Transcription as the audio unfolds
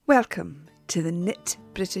Welcome to the Knit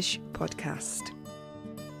British podcast.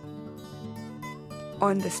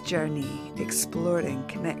 On this journey, exploring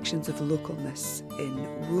connections of localness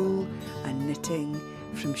in wool and knitting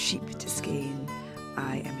from sheep to skein,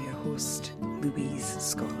 I am your host, Louise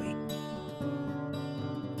Scully.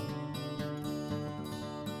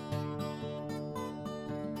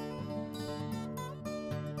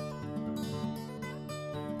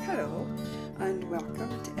 Hello and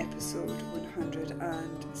welcome to episode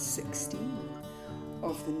 116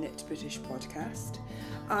 of the Knit British podcast.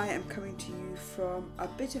 I am coming to you from a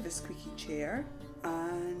bit of a squeaky chair,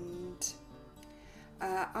 and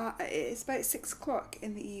it's about 6 o'clock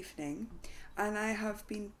in the evening, and I have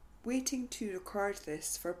been waiting to record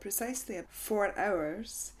this for precisely 4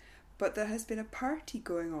 hours, but there has been a party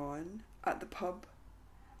going on at the pub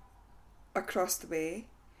across the way,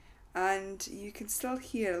 and you can still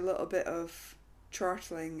hear a little bit of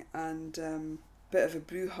chortling and bit of a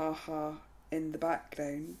brouhaha in the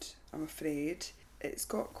background. I'm afraid it's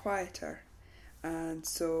got quieter, and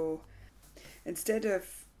so instead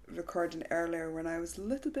of recording earlier when I was a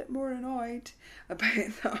little bit more annoyed about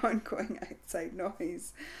the ongoing outside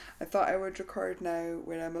noise, I thought I would record now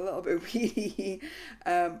when I'm a little bit weary,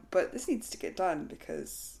 but this needs to get done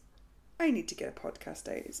because I need to get a podcast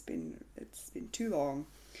out. It's been too long.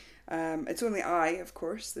 It's only I, of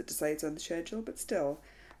course, that decides on the schedule, but still,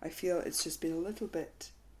 I feel it's just been a little bit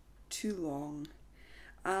too long.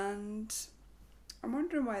 And I'm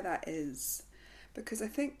wondering why that is, because I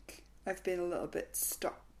think I've been a little bit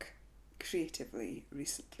stuck creatively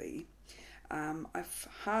recently. I've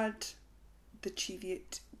had the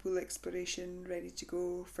Cheviot wool exploration ready to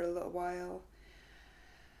go for a little while.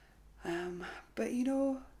 But you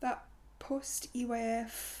know, that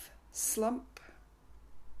post-EYF slump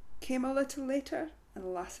came a little later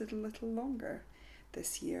and lasted a little longer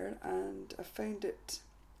this year, and I found it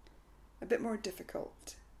a bit more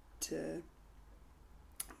difficult to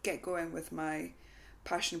get going with my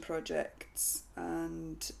passion projects,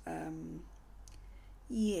 and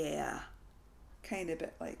kind of a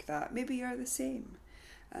bit like that. Maybe you're the same.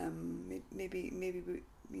 Maybe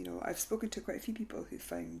you know, I've spoken to quite a few people who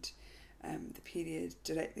found the period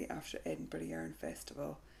directly after Edinburgh Yarn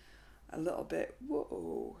Festival a little bit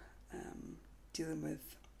dealing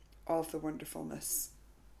with all of the wonderfulness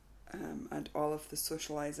and all of the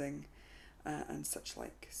socialising and such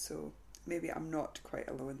like. So maybe I'm not quite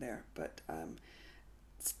alone there, but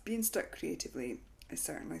being stuck creatively is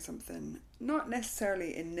certainly something, not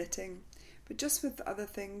necessarily in knitting, but just with other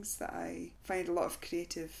things that I put a lot of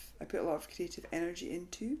creative energy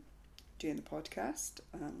into, doing the podcast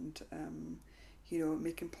and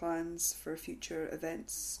making plans for future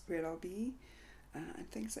events where I'll be and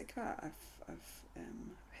things like that. I've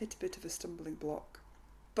hit a bit of a stumbling block,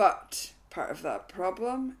 but part of that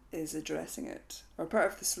problem is addressing it, or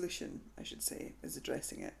part of the solution, I should say, is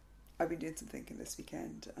addressing it. I've been doing some thinking this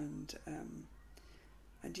weekend, and I'm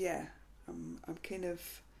kind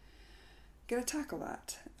of gonna tackle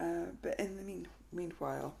that. But in the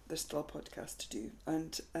meanwhile, there's still a podcast to do.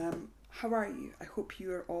 And how are you? I hope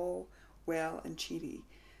you are all well and cheery.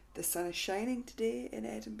 The sun is shining today in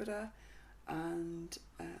Edinburgh, and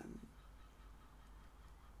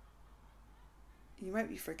you might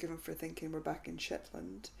be forgiven for thinking we're back in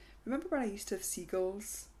Shetland. Remember when I used to have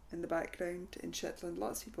seagulls in the background in Shetland?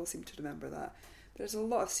 Lots of people seem to remember that. There's a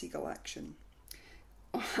lot of seagull action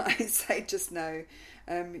outside just now.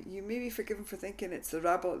 You may be forgiven for thinking it's the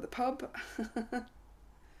rabble at the pub, but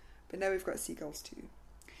now we've got seagulls too.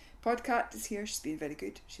 Podcat is here. She's been very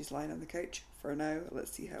good. She's lying on the couch for now.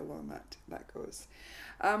 Let's see how long that goes.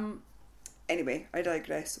 Anyway, I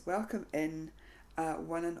digress. Welcome in,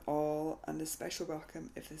 one and all, and a special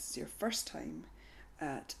welcome if this is your first time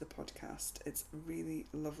to the podcast. It's really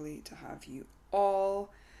lovely to have you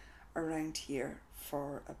all around here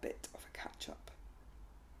for a bit of a catch-up.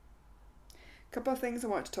 A couple of things I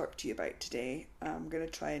want to talk to you about today. I'm going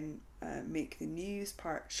to try and make the news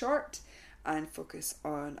part short and focus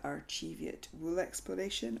on our Cheviot wool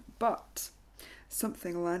exploration, but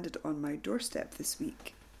something landed on my doorstep this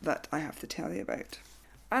week that I have to tell you about.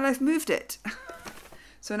 And I've moved it.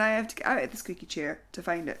 So now I have to get out of the squeaky chair to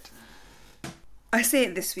find it. I say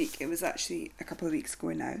it this week, it was actually a couple of weeks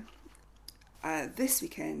ago now. This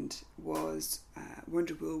weekend was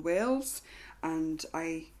Wonderwool Wales, and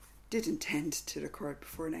I did intend to record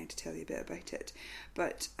before now to tell you a bit about it.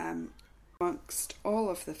 But amongst all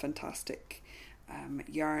of the fantastic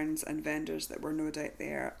yarns and vendors that were no doubt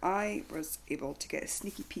there, I was able to get a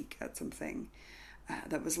sneaky peek at something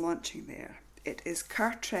that was launching there. It is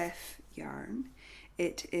Cartref yarn.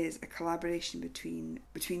 It is a collaboration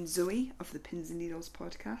between Zoe of the Pins and Needles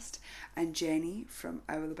podcast and Jenny from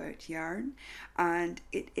Owl About Yarn, and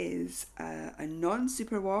it is a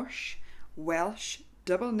non-superwash Welsh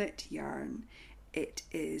double knit yarn. It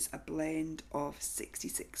is a blend of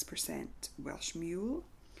 66% Welsh Mule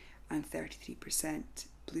and 33%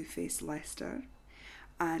 Blueface Leicester,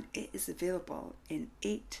 and it is available in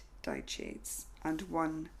 8 dyed shades and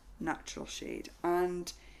 1 natural shade,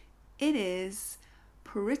 and it is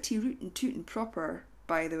pretty rootin' tootin' proper,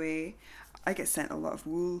 by the way. I get sent a lot of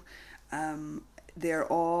wool. They're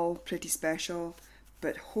all pretty special,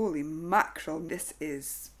 but holy mackerel, this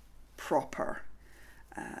is proper.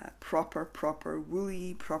 Proper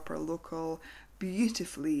woolly, proper local,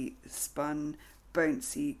 beautifully spun,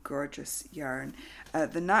 bouncy, gorgeous yarn.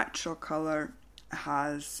 The natural colour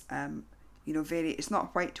has it's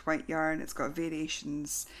not white yarn, it's got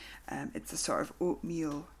variations. It's a sort of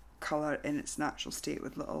oatmeal colour in its natural state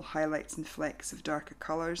with little highlights and flecks of darker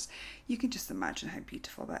colours. You can just imagine how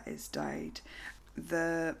beautiful that is dyed.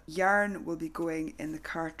 The yarn will be going in the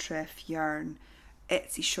Cartref Yarn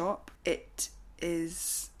Etsy shop. It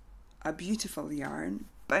is a beautiful yarn,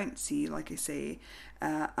 bouncy, like I say,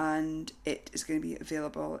 and it is going to be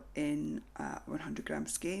available in 100 gram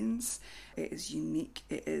skeins. It is unique,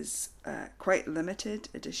 it is quite limited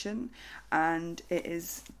edition, and it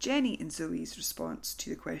is Jenny and Zoe's response to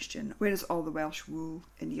the question, where is all the Welsh wool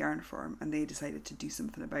in yarn form? And they decided to do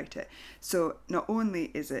something about it. So not only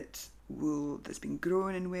is it wool that's been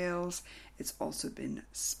grown in Wales, it's also been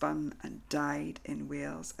spun and dyed in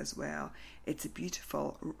Wales as well. It's a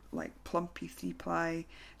beautiful, like, plumpy 3-ply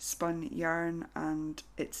spun yarn, and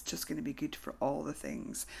it's just going to be good for all the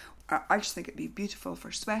things. I just think it'd be beautiful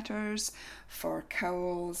for sweaters, for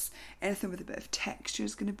cowls, anything with a bit of texture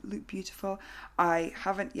is going to look beautiful. I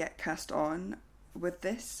haven't yet cast on with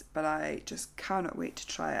this, but I just cannot wait to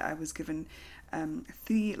try it. I was given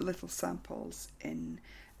 3 little samples in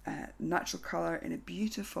natural colour, in a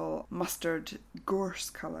beautiful mustard gorse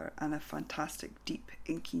colour, and a fantastic deep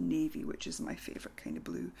inky navy, which is my favourite kind of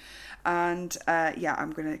blue. And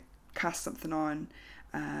I'm going to cast something on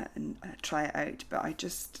and try it out, but I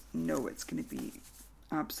just know it's going to be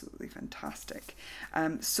absolutely fantastic.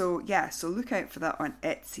 So look out for that on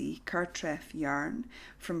Etsy. Cartref Yarn,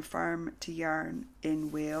 From Farm to Yarn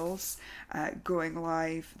in Wales, going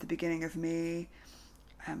live at the beginning of May.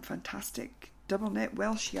 Fantastic double knit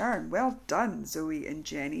Welsh yarn. Well done, Zoe and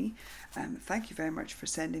Jenny. Thank you very much for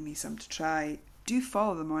sending me some to try. Do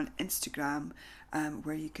follow them on Instagram,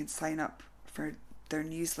 where you can sign up for their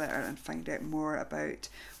newsletter and find out more about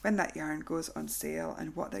when that yarn goes on sale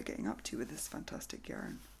and what they're getting up to with this fantastic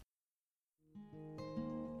yarn.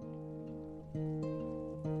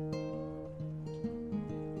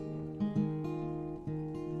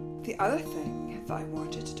 The other thing that I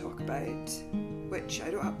wanted to talk about, which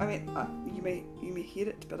I don't have, you may hear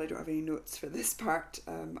it, but I don't have any notes for this part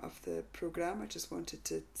of the programme. I just wanted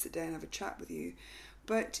to sit down and have a chat with you.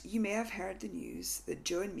 But you may have heard the news that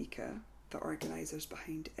Joe and Mika, the organisers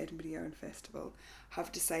behind Edinburgh Yarn Festival,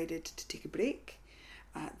 have decided to take a break.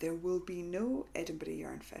 There will be no Edinburgh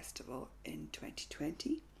Yarn Festival in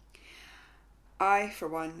 2020. I, for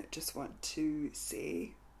one, just want to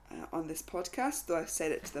say on this podcast, though I've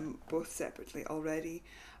said it to them both separately already,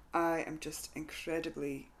 I am just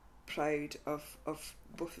incredibly proud of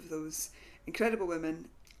both of those incredible women.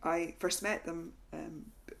 I first met them,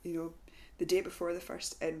 the day before the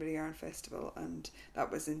first Edinburgh Yarn Festival, and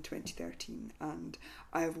that was in 2013. And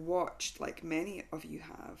I have watched, like many of you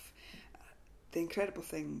have, the incredible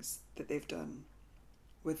things that they've done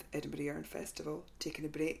with Edinburgh Yarn Festival, taking a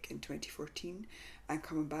break in 2014 and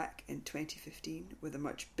coming back in 2015 with a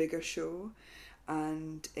much bigger show.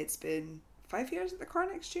 And it's been 5 years at the Corn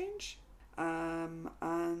Exchange.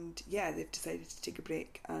 They've decided to take a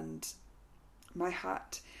break, and my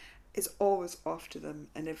hat is always off to them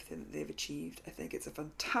and everything that they've achieved. I think it's a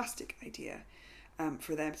fantastic idea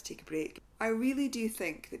for them to take a break. I really do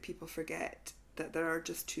think that people forget that there are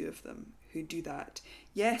just 2 of them who do that.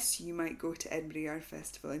 Yes, you might go to Edinburgh Yarn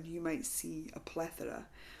Festival and you might see a plethora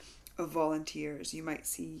of volunteers. You might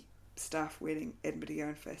see staff wearing Edinburgh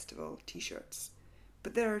Yarn Festival t-shirts,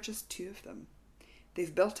 but there are just 2 of them.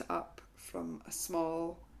 They've built it up from a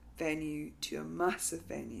small venue to a massive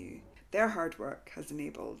venue. Their hard work has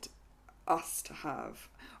enabled us to have,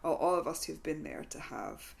 all of us who've been there, to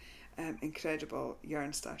have incredible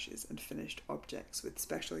yarn stashes and finished objects with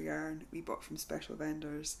special yarn we bought from special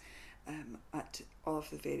vendors at all of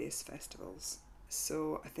the various festivals.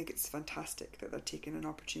 So I think it's fantastic that they're taking an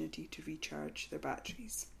opportunity to recharge their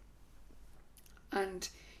batteries. And,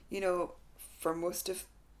 for most of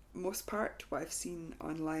most part, what I've seen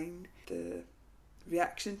online, the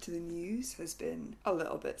reaction to the news has been a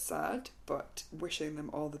little bit sad, but wishing them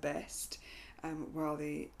all the best while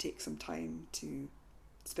they take some time to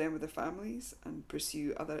spend with their families and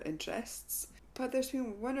pursue other interests. But there's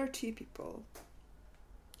been one or two people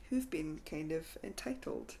who've been kind of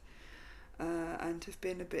entitled and have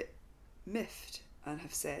been a bit miffed and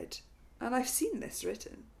have said, and I've seen this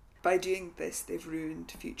written, by doing this they've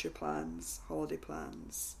ruined future plans, holiday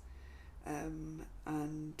plans, and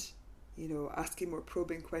asking more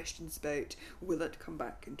probing questions about will it come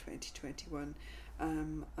back in 2021,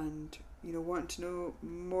 and want to know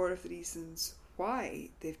more of the reasons why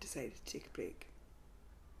they've decided to take a break.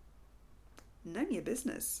 None of your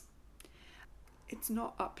business. It's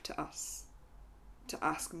not up to us to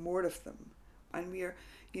ask more of them, and we're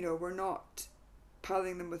not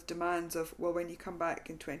piling them with demands of, well, when you come back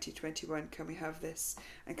in 2021, can we have this,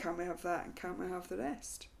 and can we have that, and can we have the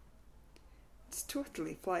rest? It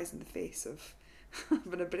totally flies in the face of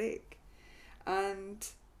having a break. And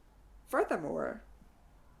furthermore,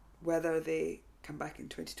 whether they come back in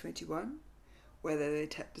 2021, whether they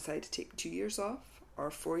decide to take 2 years off,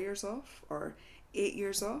 or 4 years off, or 8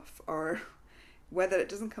 years off, or whether it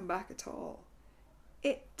doesn't come back at all,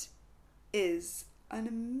 it is an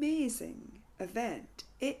amazing event.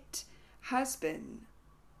 It has been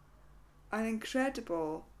an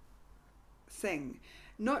incredible thing,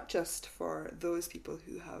 not just for those people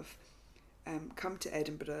who have come to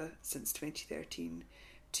Edinburgh since 2013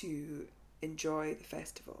 to enjoy the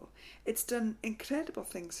festival. It's done incredible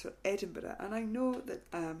things for Edinburgh, and I know that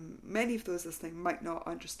many of those listening might not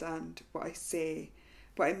understand what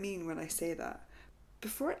I mean when I say that.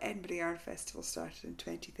 Before Edinburgh Yarn Festival started in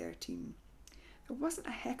 2013, there wasn't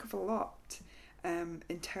a heck of a lot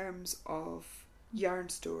in terms of yarn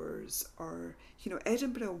stores, or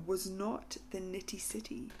Edinburgh was not the knitty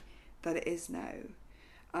city that it is now,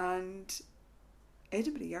 and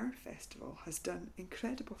Edinburgh Yarn Festival has done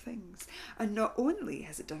incredible things. And not only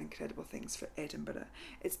has it done incredible things for Edinburgh,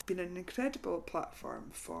 it's been an incredible platform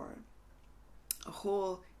for a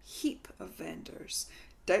whole heap of vendors.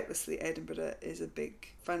 Doubtlessly Edinburgh is a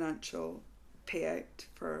big financial payout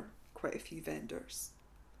for quite a few vendors.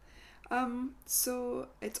 So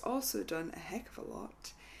it's also done a heck of a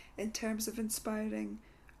lot in terms of inspiring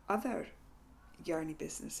other yarny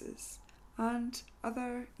businesses and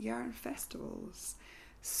other yarn festivals.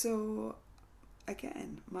 So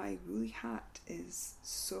again, my woolly hat is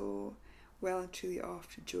so well and truly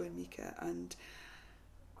off to Joe and Mika, and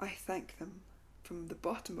I thank them from the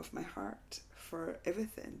bottom of my heart for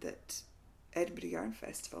everything that Edinburgh Yarn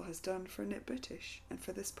Festival has done for Knit British and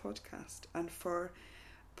for this podcast, and for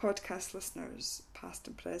podcast listeners past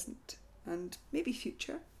and present and maybe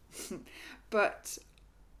future. But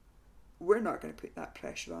we're not going to put that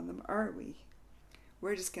pressure on them, are we?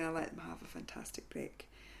 We're just going to let them have a fantastic break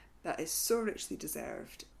that is so richly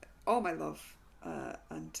deserved. All my love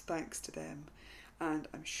and thanks to them, and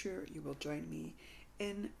I'm sure you will join me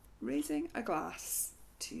in raising a glass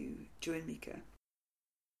to Joe and Mika.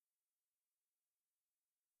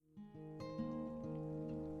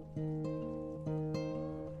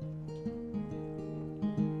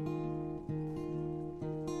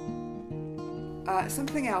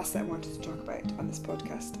 Something else that I wanted to talk about on this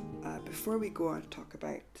podcast, before we go on to talk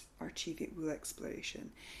about our Cheviot Wool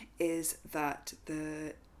exploration, is that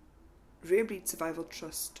the Rare Breed Survival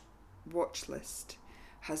Trust watch list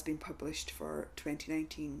has been published for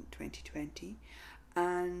 2019-2020,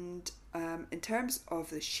 and in terms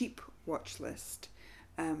of the sheep watch list,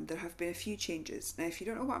 there have been a few changes. Now, if you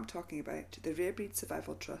don't know what I'm talking about, the Rare Breed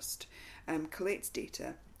Survival Trust collates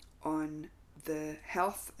data on the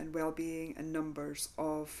health and well-being and numbers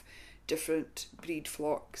of different breed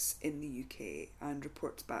flocks in the UK, and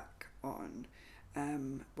reports back on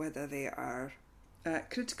whether they are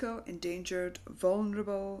critical, endangered,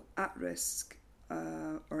 vulnerable, at risk,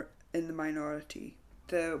 or in the minority.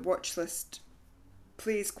 The watch list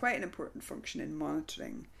plays quite an important function in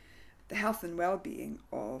monitoring the health and well-being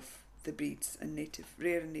of the breeds and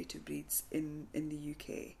rare and native breeds in the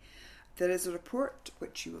UK. There is a report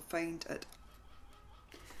which you will find at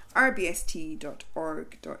rbst.org.uk,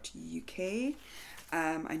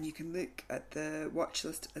 and you can look at the watch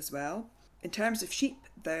list as well. In terms of sheep,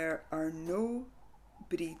 there are no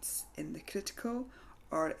breeds in the critical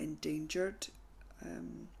or endangered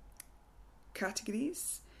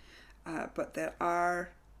categories, but there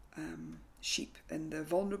are sheep in the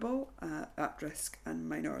vulnerable, at risk and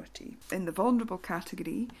minority. In the vulnerable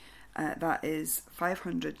category, that is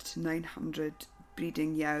 500 to 900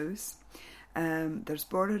 breeding yows, There's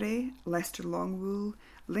Borderay, Leicester Longwool,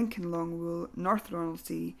 Lincoln Longwool, North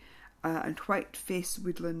Ronaldsay, and White Face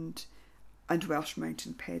Woodland and Welsh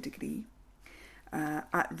Mountain Pedigree.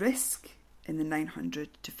 At risk in the 900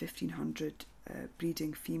 to 1500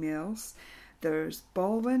 breeding females, there's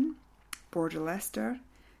Balwin, Border Leicester,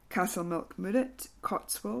 Castle Milk Murret,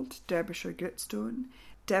 Cotswold, Derbyshire Gritstone,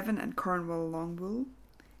 Devon and Cornwall Longwool,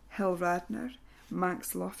 Hill Radnor,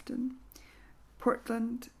 Manx Lofton,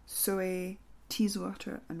 Portland, Soay,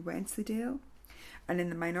 Teeswater and Wensleydale. And in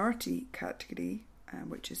the minority category,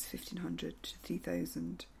 which is 1500 to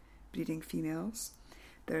 3000 breeding females,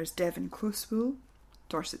 there's Devon Closewool,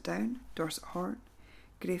 Dorset Down, Dorset Horn,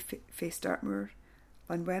 Grey Face Dartmoor,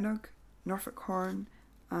 Llanwenog, Norfolk Horn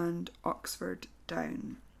and Oxford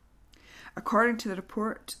Down. According to the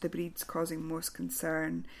report, the breeds causing most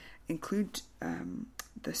concern include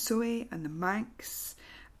the Soay and the Manx,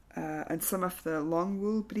 and some of the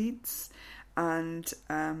Longwool breeds. And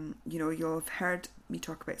you'll have heard me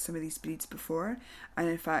talk about some of these breeds before, and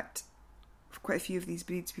in fact quite a few of these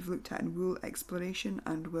breeds we've looked at in wool exploration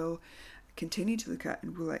and will continue to look at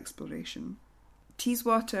in wool exploration.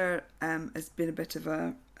 Teeswater has been a bit of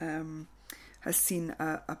a has seen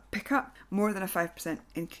a pickup, more than a 5%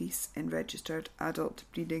 increase in registered adult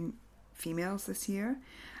breeding females this year.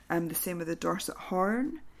 The same with the Dorset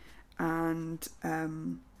Horn, and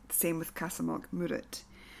same with Castle Milk Murret.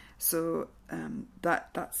 So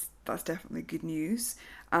that's definitely good news.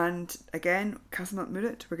 And again, Castle Milk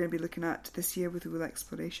Murret we're going to be looking at this year with wool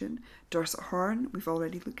exploration. Dorset Horn we've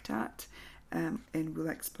already looked at in wool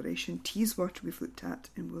exploration. Teeswater we've looked at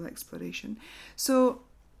in wool exploration. So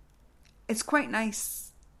it's quite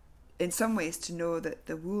nice in some ways to know that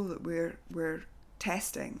the wool that we're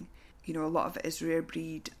testing, a lot of it is rare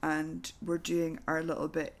breed, and we're doing our little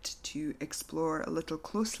bit to explore a little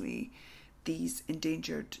closely these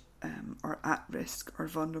endangered or at risk or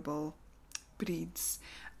vulnerable breeds.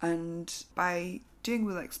 And by doing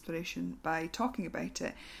wool exploration, by talking about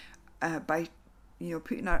it, by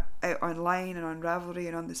putting it out online and on Ravelry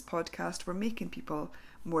and on this podcast, we're making people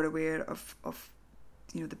more aware of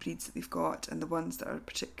the breeds that we've got and the ones that are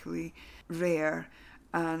particularly rare,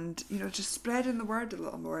 and just spreading the word a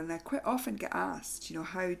little more. And I quite often get asked,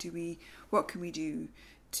 what can we do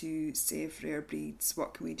to save rare breeds?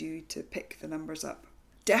 What can we do to pick the numbers up?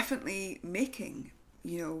 Definitely making,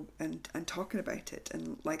 and talking about it,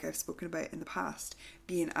 and like I've spoken about in the past,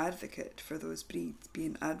 be an advocate for those breeds, be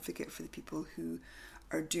an advocate for the people who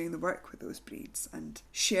are doing the work with those breeds, and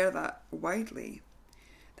share that widely.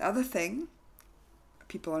 The other thing,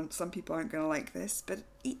 some people aren't going to like this, but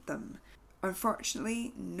eat them.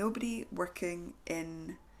 Unfortunately, nobody working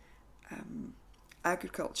in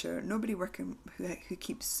agriculture, nobody working who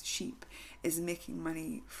keeps sheep is making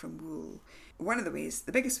money from wool. One of the ways,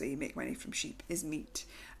 the biggest way you make money from sheep is meat.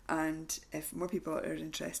 And if more people are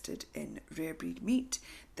interested in rare breed meat,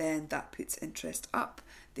 then that puts interest up.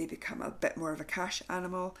 They become a bit more of a cash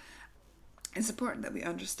animal. It's important that we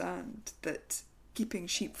understand that keeping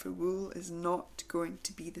sheep for wool is not going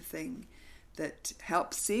to be the thing that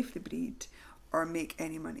helps save the breed or make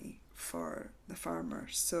any money for the farmer.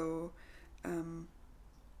 So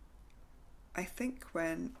I think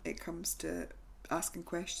when it comes to asking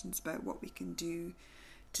questions about what we can do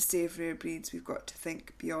to save rare breeds, we've got to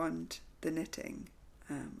think beyond the knitting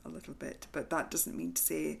a little bit. But that doesn't mean to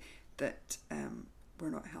say that we're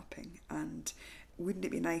not helping. And wouldn't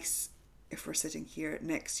it be nice if we're sitting here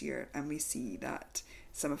next year and we see that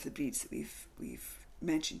some of the breeds that we've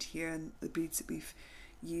mentioned here and the breeds that we've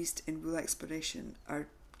used in wool exploration are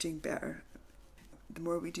doing better? The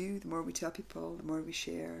more we do, the more we tell people, the more we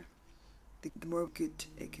share, the more good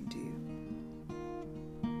it can do.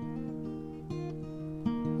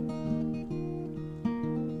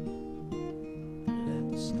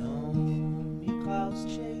 Let the stormy clouds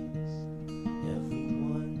chase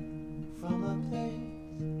everyone from a place.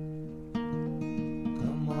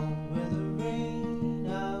 Come on with the rain,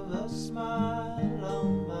 have a smile on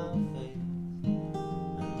my face,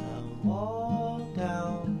 and I'll walk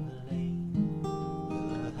down the lane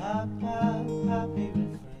with a happy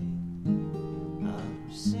refrain.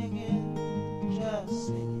 I'm singing, just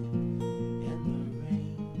singing in the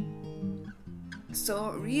rain.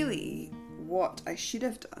 So really, what I should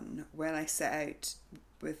have done when I set out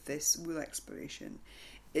with this wool exploration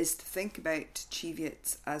is to think about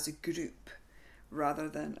Cheviots as a group rather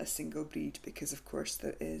than a single breed, because of course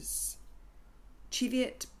there is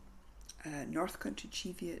Cheviot, North Country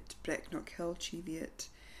Cheviot, Brecknock Hill Cheviot,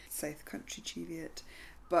 South Country Cheviot,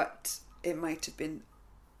 but it might have been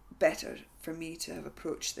better for me to have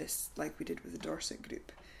approached this like we did with the Dorset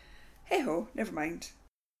group. Hey ho, never mind.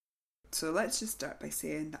 So let's just start by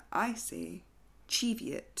saying that I say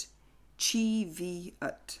Cheviot,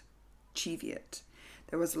 Cheviot, Cheviot.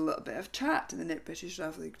 There was a little bit of chat in the Knit British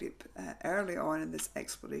Ravelry group early on in this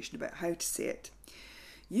exploration about how to say it.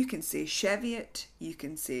 You can say Cheviot, you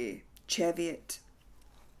can say Cheviot.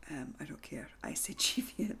 I don't care, I say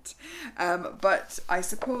Cheviot. But I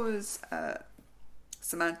suppose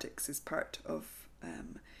semantics is part of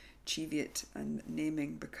Cheviot and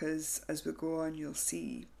naming, because as we go on you'll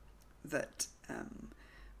see that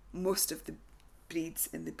most of the breeds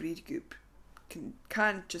in the breed group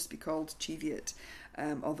can just be called Cheviot,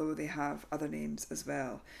 although they have other names as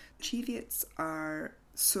well. Cheviots are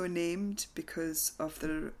so named because of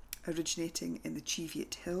their originating in the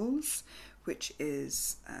Cheviot Hills, which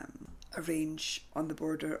is a range on the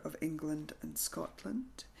border of England and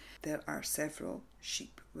Scotland. There are several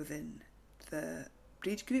sheep within the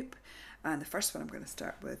breed group, and the first one I'm going to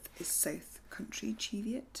start with is South Country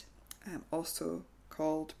Cheviot, also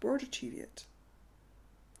called Border Cheviot.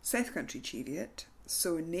 South Country Cheviot,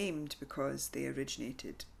 so named because they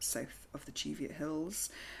originated south of the Cheviot Hills,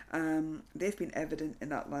 they've been evident in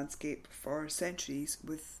that landscape for centuries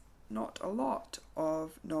with not a lot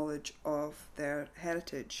of knowledge of their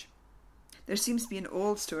heritage. There seems to be an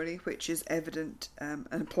old story which is evident and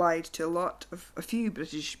applied to a few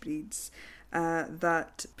British breeds,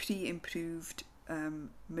 that pre-improved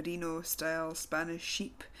merino-style Spanish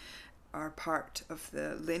sheep are part of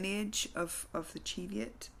the lineage of the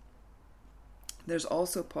Cheviot. There's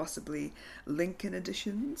also possibly Lincoln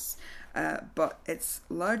editions, but it's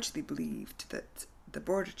largely believed that the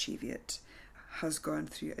Border Cheviot has gone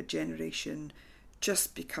through a generation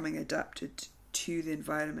just becoming adapted to the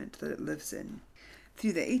environment that it lives in.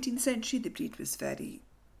 Through the 18th century, the breed was very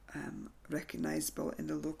recognisable in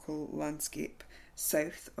the local landscape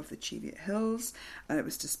south of the Cheviot Hills, and it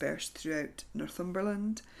was dispersed throughout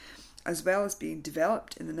Northumberland, as well as being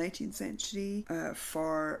developed in the 19th century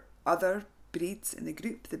for other breeds in the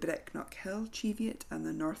group, the Brecknock Hill Cheviot and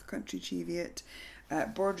the North Country Cheviot.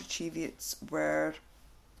 Border Cheviots were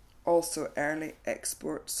also early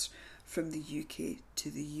exports from the UK to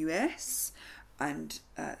the US, and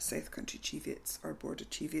South Country Cheviots or Border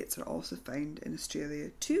Cheviots are also found in Australia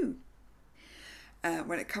too.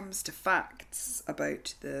 When it comes to facts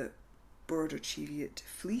about the Border Cheviot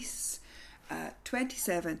fleece,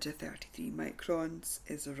 27 to 33 microns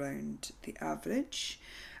is around the average.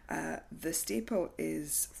 The staple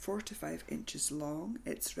is 4 to 5 inches long.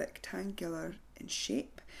 It's rectangular in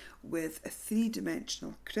shape with a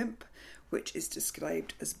 3-dimensional crimp, which is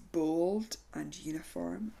described as bold and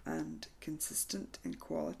uniform and consistent in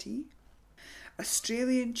quality.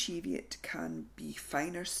 Australian Cheviot can be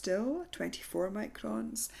finer still, 24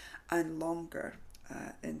 microns, and longer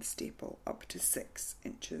in the staple, up to 6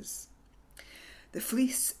 inches. The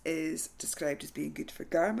fleece is described as being good for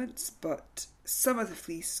garments, but some of the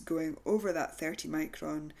fleece going over that 30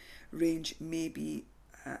 micron range may be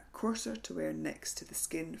coarser to wear next to the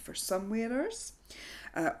skin for some wearers.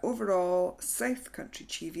 Overall, South Country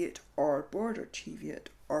Cheviot or Border Cheviot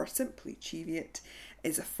or simply Cheviot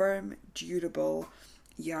is a firm, durable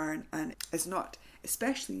yarn and is not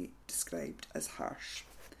especially described as harsh.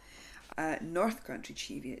 North Country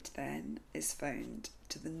Cheviot then is found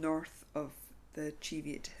to the north of the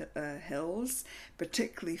Cheviot Hills,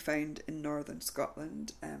 particularly found in northern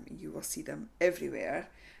Scotland. You will see them everywhere.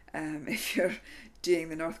 If you're doing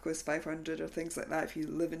the North Coast 500 or things like that, if you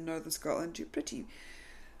live in northern Scotland, you're pretty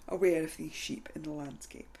aware of these sheep in the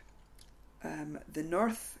landscape. The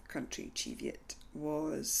North Country Cheviot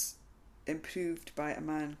was improved by a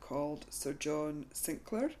man called Sir John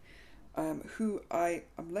Sinclair, who I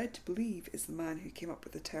am led to believe is the man who came up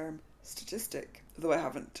with the term statistic, though I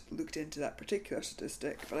haven't looked into that particular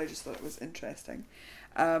statistic, but I just thought it was interesting.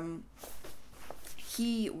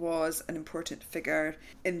 He was an important figure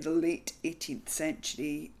in the late 18th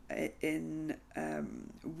century in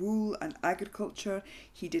wool and agriculture.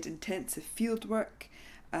 He did intensive field work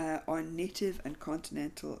on native and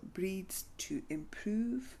continental breeds to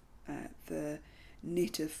improve the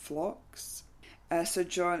native flocks. Sir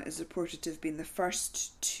John is reported to have been the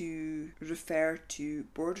first to refer to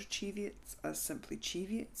Border Cheviots as simply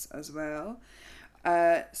Cheviots as well.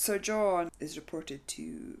 Sir John is reported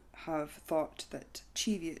to have thought that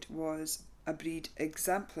Cheviot was a breed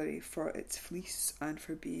exemplary for its fleece and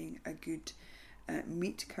for being a good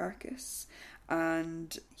meat carcass,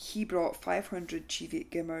 and he brought 500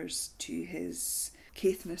 Cheviot Gimmers to his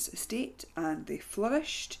Caithness estate and they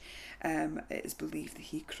flourished. It is believed that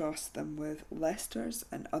he crossed them with Leicesters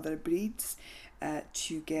and other breeds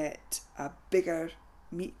to get a bigger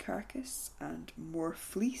meat carcass and more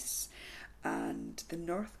fleece, and the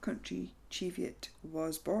North Country Cheviot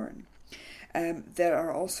was born. There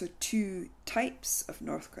are also two types of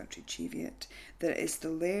North Country Cheviot. There is the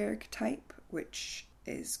Lairg type, which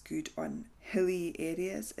is good on hilly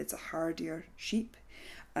areas. It's a hardier sheep.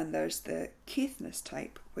 And there's the Caithness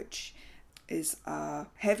type, which is a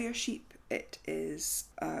heavier sheep. It is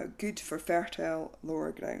good for fertile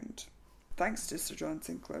lower ground. Thanks to Sir John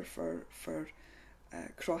Sinclair for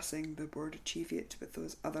crossing the Border Cheviot with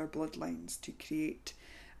those other bloodlines to create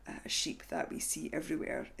a sheep that we see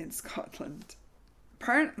everywhere in Scotland.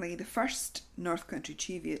 Apparently, the first North Country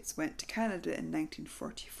Cheviots went to Canada in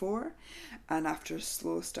 1944, and after a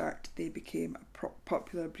slow start, they became a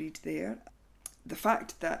popular breed there. The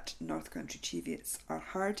fact that North Country Cheviots are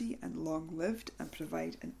hardy and long-lived and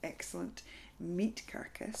provide an excellent meat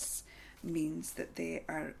carcass means that they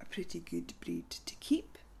are a pretty good breed to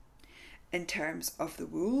keep. In terms of the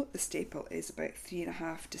wool, the staple is about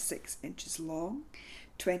 3.5 to 6 inches long,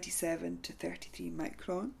 27 to 33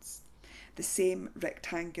 microns. The same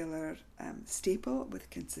rectangular staple with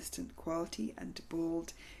consistent quality and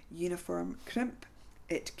bold uniform crimp.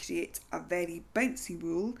 It creates a very bouncy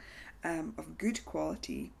wool of good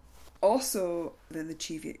quality. Also within the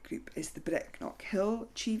Cheviot group is the Brecknock Hill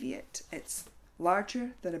Cheviot. It's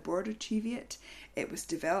larger than a Border Cheviot. It was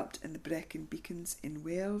developed in the Brecon Beacons in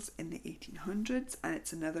Wales in the 1800s, and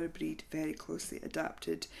it's another breed very closely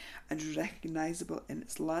adapted and recognisable in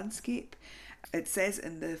its landscape. It says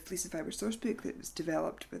in the Fleece and Fibre Sourcebook that it was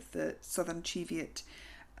developed with the Southern Cheviot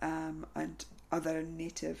and other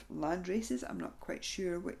native land races. I'm not quite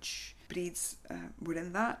sure which breeds were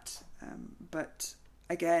in that, but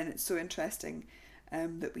again, it's so interesting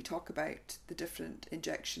that we talk about the different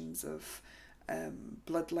injections of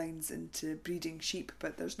bloodlines into breeding sheep,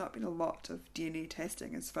 but there's not been a lot of DNA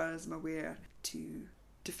testing, as far as I'm aware, to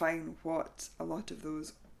define what a lot of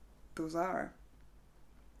those are.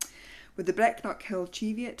 With the Brecknock Hill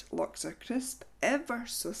Cheviot, locks are crisp, ever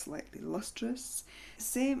so slightly lustrous,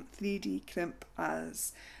 same 3D crimp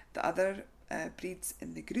as the other breeds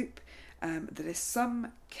in the group. There is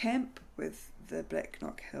some Kemp with the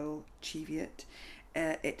Brecknock Hill Cheviot.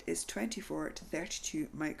 It is 24 to 32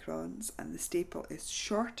 microns, and the staple is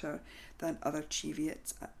shorter than other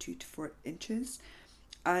Cheviots at 2 to 4 inches.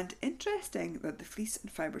 And interesting that the Fleece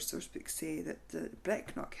and Fibre Sourcebooks say that the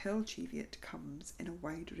Brecknock Hill Cheviot comes in a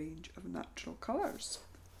wide range of natural colours.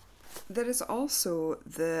 There is also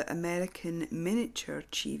the American Miniature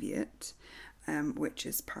Cheviot, which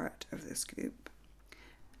is part of this group.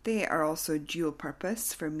 They are also dual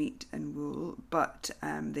purpose for meat and wool, but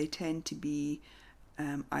they tend to be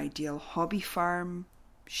ideal hobby farm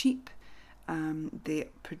sheep. They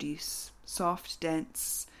produce soft,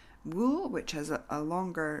 dense wool, which has a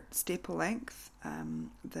longer staple length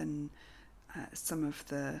than some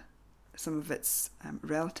of its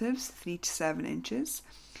relatives, 3 to 7 inches,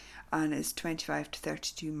 and is 25 to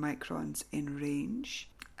 32 microns in range.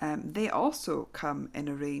 They also come in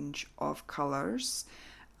a range of colours,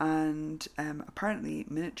 and apparently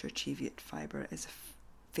miniature Cheviot fibre is a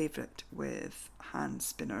favourite with hand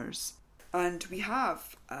spinners. And we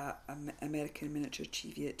have American Miniature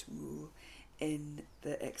Cheviot wool in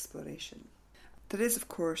the exploration. There is, of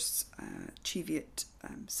course, Cheviot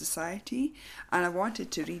Society, and I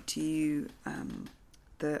wanted to read to you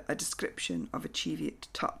a description of a Cheviot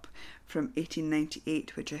tup from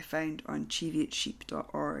 1898, which I found on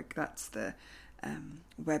cheviotsheep.org. That's the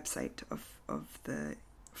website of the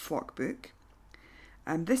flock book.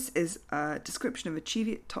 This is a description of a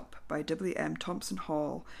Cheviot tup by W.M. Thompson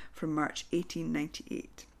Hall from March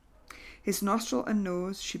 1898. His nostril and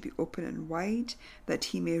nose should be open and wide, that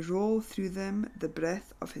he may roll through them the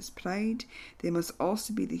breath of his pride. They must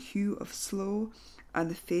also be the hue of sloe,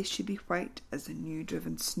 and the face should be white as the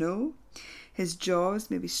new-driven snow. His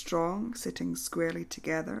jaws may be strong, sitting squarely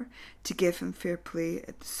together, to give him fair play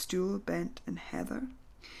at the stool bent and heather.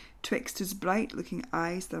 Twixt his bright-looking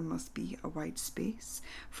eyes there must be a wide space,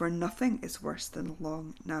 for nothing is worse than a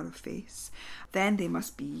long, narrow face. Then they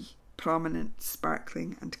must be prominent,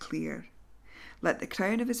 sparkling, and clear. Let the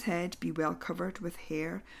crown of his head be well covered with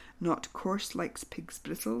hair, not coarse like pig's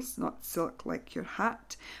bristles, not silk like your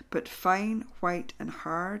hat, but fine, white, and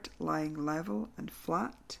hard, lying level and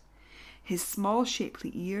flat. His small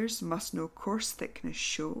shapely ears must no coarse thickness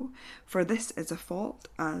show, for this is a fault,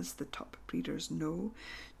 as the top breeders know.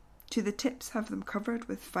 To the tips have them covered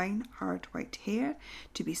with fine, hard white hair,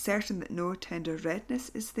 to be certain that no tender redness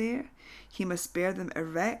is there. He must bear them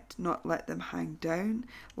erect, not let them hang down,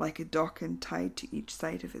 like a dockin tied to each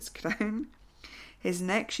side of his crown. His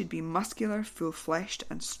neck should be muscular, full-fleshed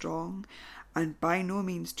and strong, and by no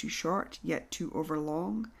means too short, yet too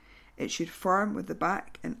overlong. It should form with the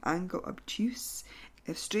back an angle obtuse.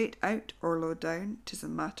 If straight out or low down, 'tis a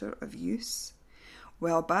matter of use.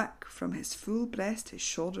 Well back from his full breast his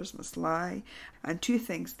shoulders must lie, and two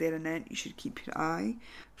things thereanent you should keep your eye.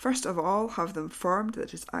 First of all, have them formed that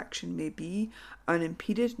his action may be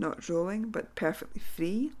unimpeded, not rolling, but perfectly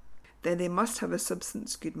free. Then they must have a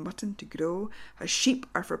substance good mutton to grow, as sheep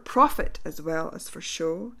are for profit as well as for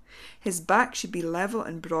show. His back should be level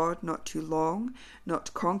and broad, not too long,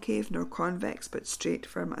 not concave nor convex, but straight,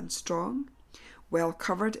 firm and strong. Well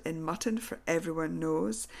covered in mutton, for everyone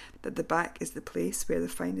knows that the back is the place where the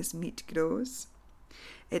finest meat grows.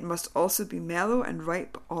 It must also be mellow and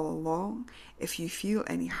ripe all along. If you feel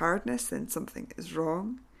any hardness, then something is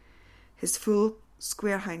wrong. His full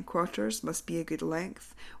square hindquarters must be a good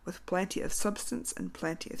length, with plenty of substance and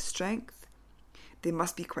plenty of strength. They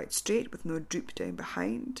must be quite straight, with no droop down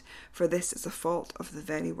behind, for this is a fault of the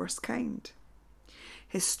very worst kind.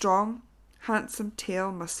 His strong, handsome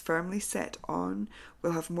tail must firmly set on.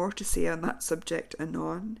 We'll have more to say on that subject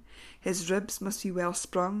anon. His ribs must be well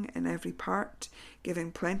sprung in every part,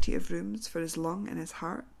 giving plenty of rooms for his lung and his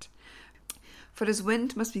heart. For his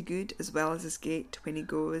wind must be good as well as his gait, when he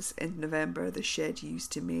goes in November the shed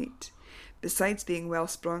used to mate. Besides being well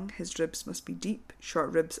sprung, his ribs must be deep.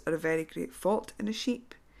 Short ribs are a very great fault in a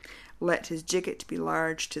sheep. Let his jigget be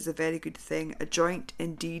large, 'tis a very good thing, a joint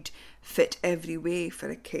indeed, fit every way for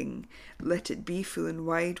a king. Let it be full and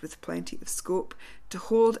wide, with plenty of scope, to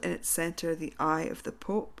hold in its centre the eye of the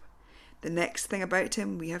Pope. The next thing about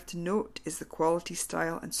him we have to note is the quality,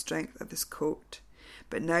 style, and strength of his coat.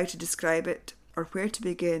 But now to describe it, or where to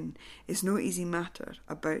begin, is no easy matter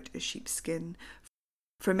about a sheep's skin,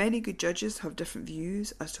 for many good judges have different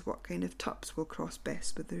views as to what kind of tups will cross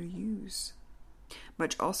best with their ewes.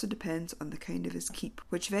 Much also depends on the kind of his keep,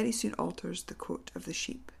 which very soon alters the coat of the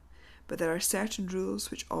sheep. But there are certain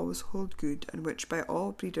rules which always hold good, and which by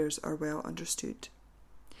all breeders are well understood.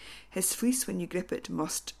 His fleece, when you grip it,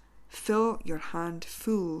 must fill your hand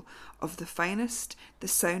full of the finest, the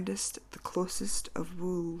soundest, the closest of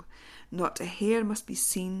wool. Not a hair must be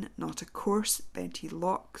seen, not a coarse benty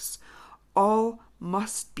locks. All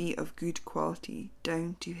must be of good quality,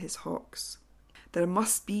 down to his hocks. There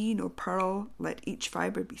must be no purl, let each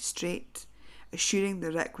fibre be straight, assuring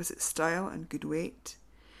the requisite style and good weight.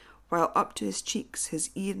 While up to his cheeks, his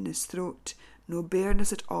ear and his throat, no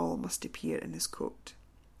bareness at all must appear in his coat.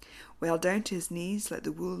 Well down to his knees let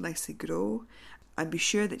the wool nicely grow, and be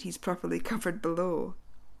sure that he's properly covered below.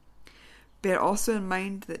 Bear also in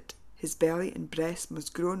mind that his belly and breast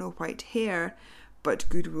must grow no white hair, but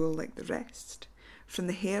good wool like the rest. From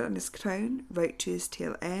the hair on his crown, right to his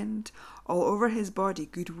tail end, all over his body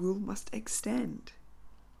good wool must extend.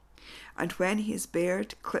 And when he is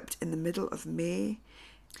bared, clipped in the middle of May,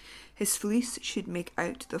 his fleece should make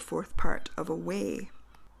out the fourth part of a weigh.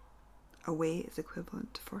 A weigh is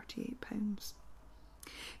equivalent to 48 pounds.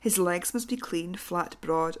 His legs must be clean, flat,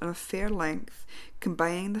 broad, and of fair length,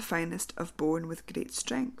 combining the finest of bone with great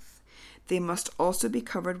strength. They must also be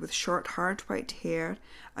covered with short, hard white hair,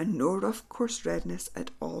 and no rough, coarse redness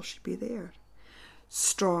at all should be there.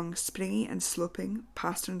 Strong, springy, and sloping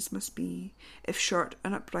pasterns must be. If short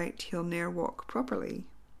and upright, he'll ne'er walk properly.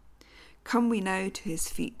 Come we now to his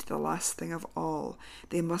feet, the last thing of all.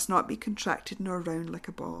 They must not be contracted nor round like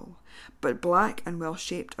a ball, but black and well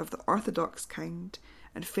shaped of the orthodox kind,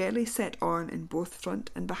 and fairly set on in both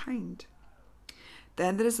front and behind.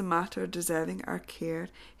 Then there is a matter deserving our care.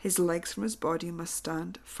 His legs from his body must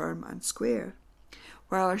stand firm and square,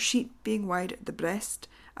 while our sheep, being wide at the breast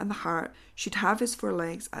and the heart, should have his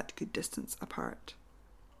forelegs at good distance apart.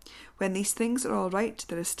 When these things are all right,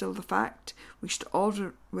 there is still the fact we should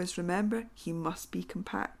always remember he must be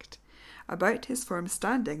compact. About his form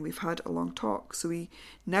standing we've had a long talk, so we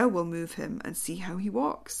now will move him and see how he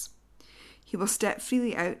walks. He will step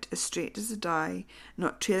freely out, as straight as a die,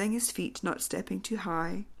 not trailing his feet, not stepping too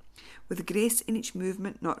high, with grace in each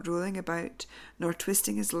movement, not rolling about, nor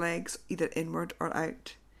twisting his legs either inward or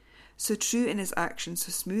out. So true in his action,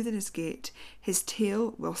 so smooth in his gait, his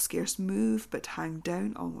tail will scarce move, but hang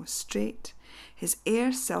down almost straight. His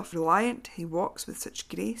air self-reliant, he walks with such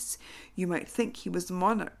grace, you might think he was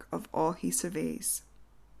monarch of all he surveys.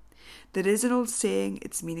 There is an old saying,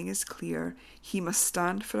 its meaning is clear, he must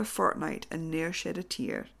stand for a fortnight and ne'er shed a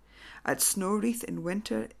tear. At snow wreath in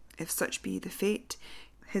winter, if such be the fate,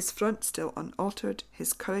 his front still unaltered,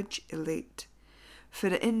 his courage elate. For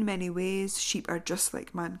in many ways sheep are just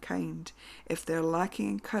like mankind. If they're lacking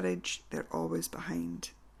in courage, they're always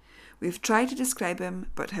behind. We've tried to describe him,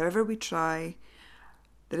 but however we try,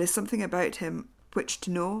 there is something about him which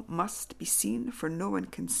to know must be seen, for no one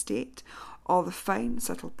can state all the fine,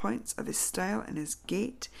 subtle points of his style and his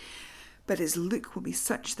gait, but his look will be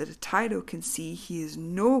such that a tyro can see he is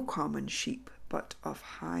no common sheep, but of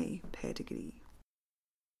high pedigree.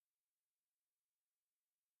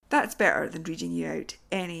 That's better than reading you out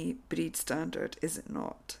any breed standard, is it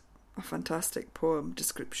not? A fantastic poem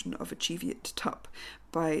description of a Cheviot Tup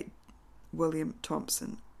by William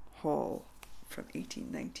Thompson Hall from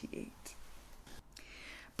 1898.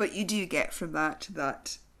 But you do get from that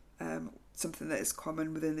something that is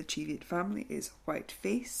common within the Cheviot family is white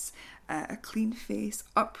face, a clean face,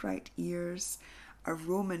 upright ears, a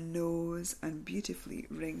Roman nose and beautifully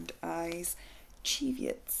ringed eyes.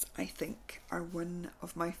 Cheviots, I think, are one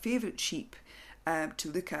of my favourite sheep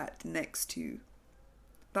to look at next to...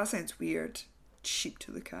 That sounds weird, sheep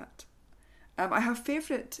to look at. I have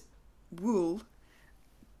favourite wool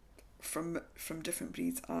from different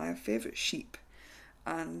breeds, and I have favourite sheep.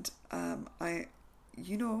 And I'm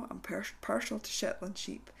partial to Shetland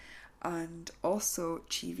sheep and also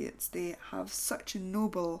Cheviots. They have such a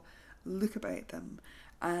noble look about them,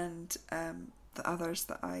 and the others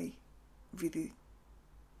that I really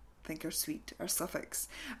think are sweet are Suffolks,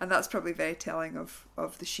 and that's probably very telling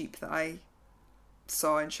of the sheep that I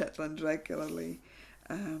saw in Shetland regularly.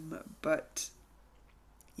 But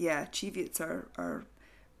yeah, Cheviots are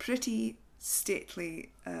pretty stately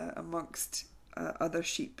amongst other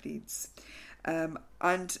sheep breeds,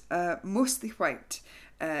 and mostly white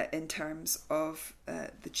in terms of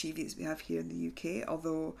the Cheviots we have here in the UK,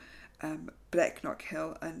 although Brecknock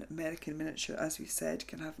Hill and American Miniature, as we said,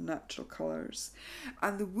 can have natural colours.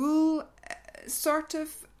 And the wool sort of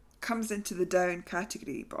comes into the down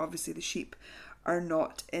category, but obviously the sheep are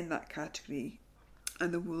not in that category,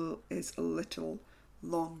 and the wool is a little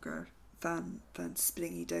longer than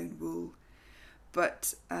springy down wool.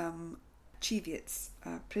 But Cheviots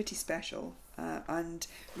are pretty special, and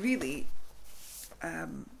really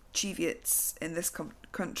Cheviots in this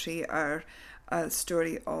country are a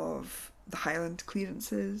story of the Highland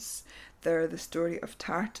clearances. They're the story of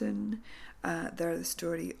tartan. They're the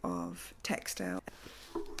story of textile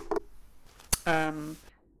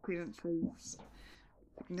clearances,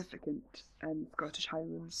 significant in Scottish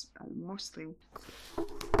Highlands, mostly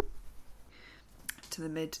to the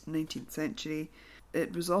mid-19th century.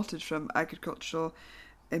 It resulted from agricultural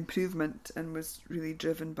improvement and was really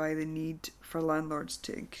driven by the need for landlords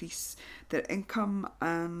to increase their income,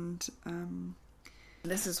 and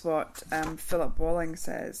this is what Philip Walling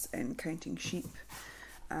says in Counting Sheep.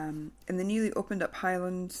 In the newly opened up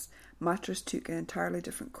Highlands, matters took an entirely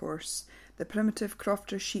different course. The primitive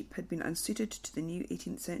crofter sheep had been unsuited to the new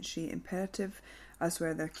 18th century imperative, as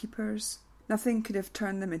were their keepers. Nothing could have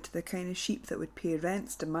turned them into the kind of sheep that would pay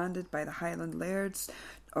rents demanded by the Highland lairds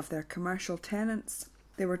of their commercial tenants.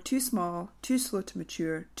 They were too small, too slow to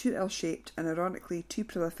mature, too ill-shaped, and ironically too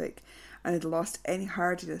prolific, and had lost any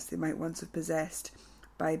hardiness they might once have possessed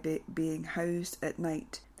by being housed at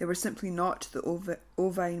night. They were simply not the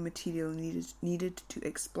ovine material needed to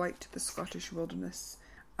exploit the Scottish wilderness,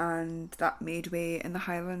 and that made way in the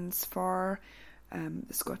Highlands for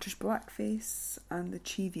the Scottish blackface and the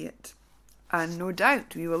Cheviot. And no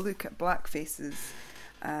doubt we will look at blackfaces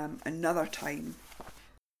another time.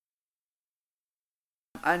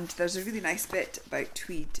 And there's a really nice bit about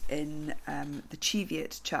Tweed in the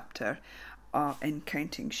Cheviot chapter in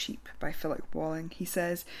Counting Sheep by Philip Walling. He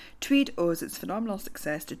says, Tweed owes its phenomenal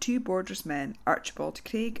success to two Borders men, Archibald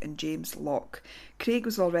Craig and James Locke. Craig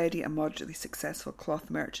was already a moderately successful cloth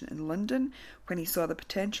merchant in London when he saw the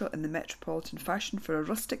potential in the metropolitan fashion for a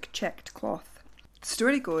rustic checked cloth. The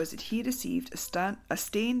story goes that he received a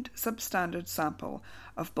stained substandard sample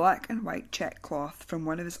of black and white check cloth from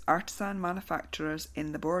one of his artisan manufacturers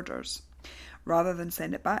in the Borders. Rather than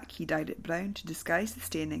send it back, he dyed it brown to disguise the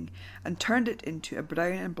staining and turned it into a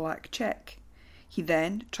brown and black check. He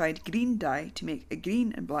then tried green dye to make a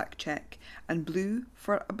green and black check, and blue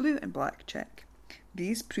for a blue and black check.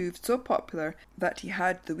 These proved so popular that he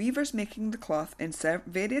had the weavers making the cloth in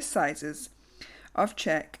various sizes of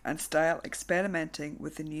check and style experimenting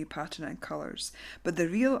with the new pattern and colours. But the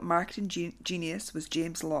real marketing genius was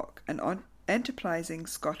James Locke, an enterprising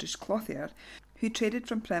Scottish clothier who traded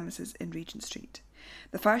from premises in Regent Street.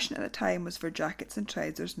 The fashion at the time was for jackets and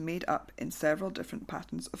trousers made up in several different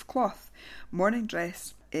patterns of cloth. Morning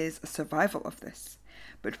dress is a survival of this.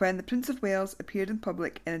 But when the Prince of Wales appeared in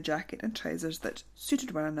public in a jacket and trousers that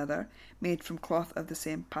suited one another, made from cloth of the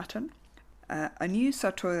same pattern, a new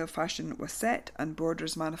sartorial fashion was set, and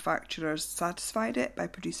Borders manufacturers satisfied it by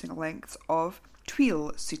producing lengths of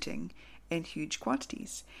tweed suiting in huge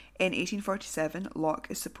quantities. In 1847, Locke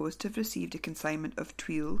is supposed to have received a consignment of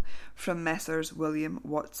tweel from Messrs. William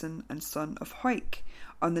Watson and Son of Hawick.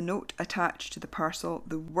 On the note attached to the parcel,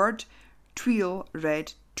 the word tweel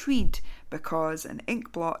read tweed because an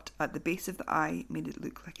ink blot at the base of the I made it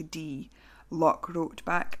look like a D. Locke wrote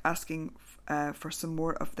back asking for some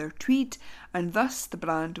more of their tweed, and thus the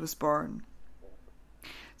brand was born.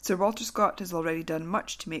 Sir Walter Scott has already done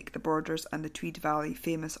much to make the Borders and the Tweed Valley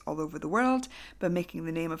famous all over the world, but making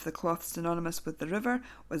the name of the cloth synonymous with the river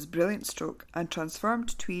was a brilliant stroke and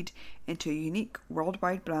transformed tweed into a unique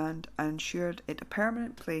worldwide brand and ensured it a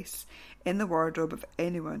permanent place in the wardrobe of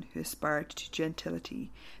anyone who aspired to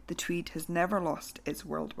gentility. The tweed has never lost its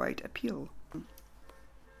worldwide appeal.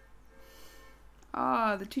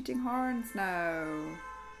 Ah, the tooting horns now.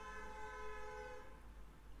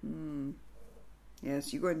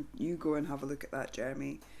 Yes, you go and have a look at that,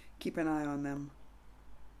 Jeremy. Keep an eye on them.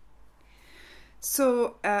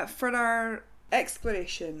 So, for our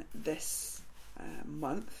exploration this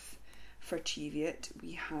month for Cheviot,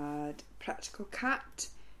 we had Practical Cat,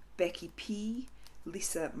 Becky P,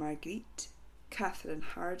 Lisa Marguerite, Catherine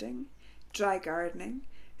Harding, Dry Gardening,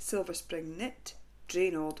 Silver Spring Knit,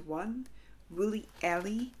 Drain Old One, Woolly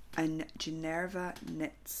Ellie, and Generva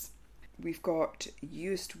Knits. We've got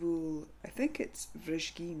used wool, I think it's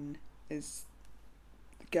Vrishgin is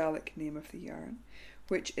the Gaelic name of the yarn,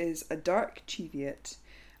 which is a dark Cheviot,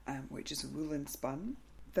 which is woolen spun.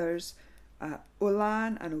 There's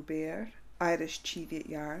Olan and Aubert, Irish Cheviot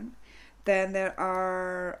yarn. Then there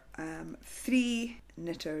are 3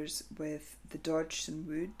 knitters with the Dodgson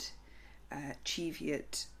Wood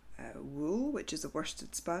Cheviot wool, which is a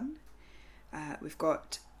worsted spun. We've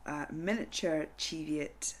got miniature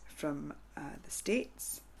Cheviot from the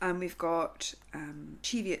States, and we've got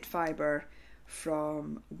Cheviot fibre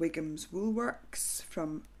from Wiggum's Woolworks,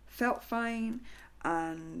 from Feltfine,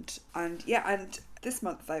 and this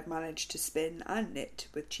month I've managed to spin and knit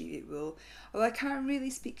with Cheviot wool, although I can't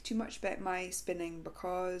really speak too much about my spinning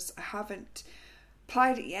because I haven't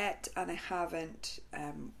plied it yet and I haven't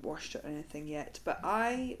washed it or anything yet, but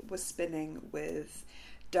I was spinning with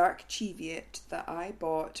dark Cheviot that I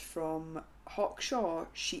bought from Hawkshaw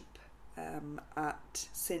Sheep at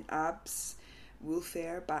St Abbs Wool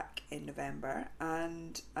Fair back in November,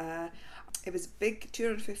 and it was a big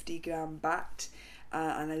 250 gram bat,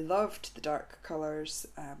 and I loved the dark colours,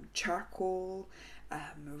 charcoal,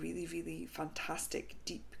 really, really fantastic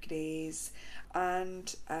deep greys,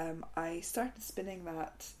 and I started spinning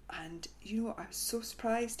that, and you know, I was so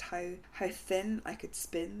surprised how thin I could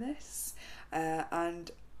spin this,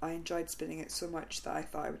 and I enjoyed spinning it so much that I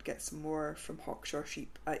thought I would get some more from Hawkshaw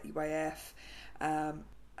Sheep at EYF. As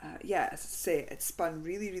I say, it spun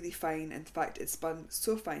really, really fine. In fact, it spun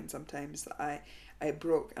so fine sometimes that I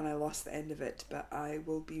broke and I lost the end of it. But I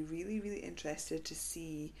will be really, really interested to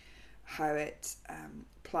see how it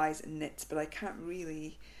plies and knits. But I can't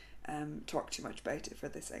really talk too much about it for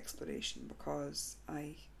this exploration because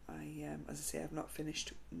I as I say, I've not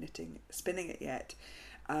finished spinning it yet.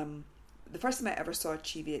 The first time I ever saw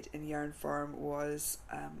Cheviot in yarn form was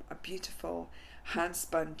a beautiful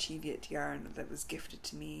hand-spun Cheviot yarn that was gifted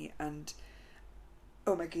to me, and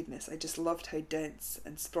oh my goodness, I just loved how dense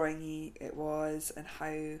and springy it was and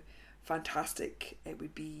how fantastic it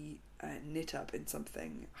would be knit up in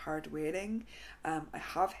something hard wearing. I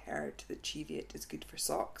have heard that Cheviot is good for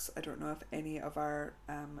socks. I don't know if any of our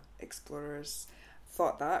explorers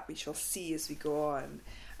thought that. We shall see as we go on,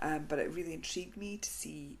 but it really intrigued me to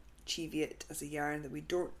see Cheviot as a yarn that we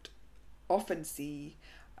don't often see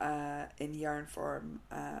in yarn form,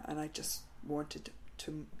 and I just wanted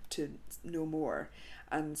to know more,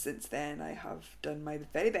 and since then I have done my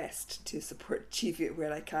very best to support Cheviot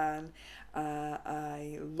where I can.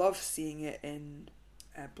 I love seeing it in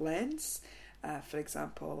blends. For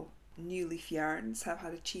example, New Leaf Yarns have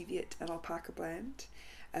had a Cheviot and alpaca blend.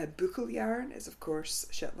 Buckle yarn is of course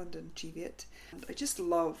Shetland and Cheviot. And I just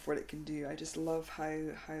love what it can do. I just love how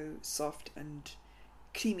soft and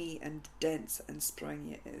creamy and dense and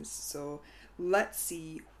springy it is. So let's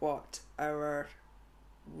see what our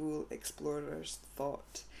wool explorers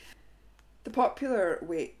thought. The popular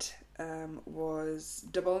weight was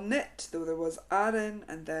double knit, though there was Aran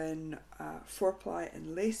and then 4-ply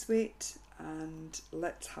and lace weight. And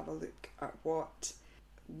let's have a look at what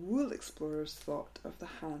wool explorers thought of the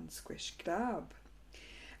hand squish grab.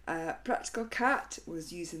 Practical Cat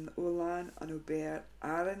was using the Olan and Aubert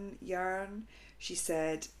Aran yarn. She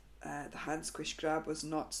said the hand squish grab was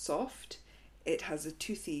not soft. It has a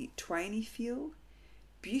toothy, twiny feel,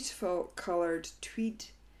 beautiful coloured tweed,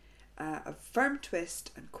 a firm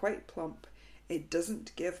twist and quite plump. It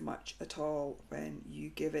doesn't give much at all when you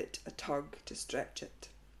give it a tug to stretch it.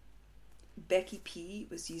 Becky P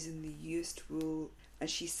was using the used wool and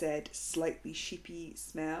she said slightly sheepy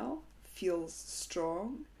smell, feels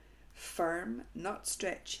strong, firm, not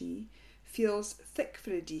stretchy, feels thick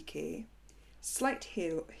for a DK, slight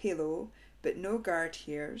halo but no guard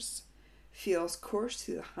hairs, feels coarse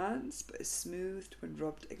to the hands but is smoothed when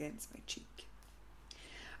rubbed against my cheek.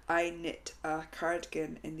 I knit a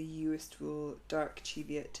cardigan in the used wool dark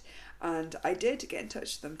Cheviot, and I did get in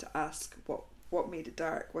touch with them to ask what made it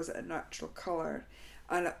dark. Was it a natural colour?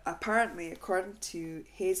 And apparently, according to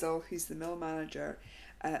Hazel, who's the mill manager,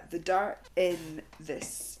 the dark in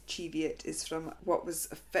this Cheviot is from what was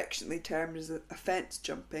affectionately termed as a fence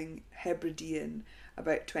jumping Hebridean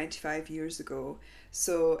about 25 years ago.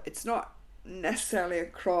 So it's not necessarily a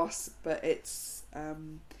cross, but it's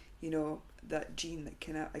that gene that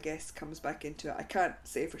kind of, I guess, comes back into it. I can't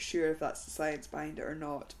say for sure if that's the science behind it or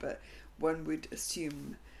not, but one would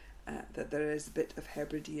assume that there is a bit of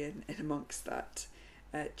Hebridean in amongst that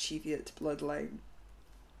Cheviot bloodline.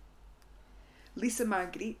 Lisa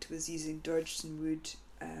Marguerite was using Dodgson Wood,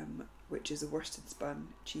 which is a worsted spun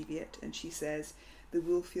Cheviot, and she says the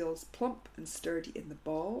wool feels plump and sturdy in the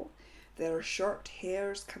ball. There are short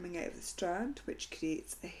hairs coming out of the strand, which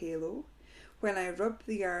creates a halo. When I rub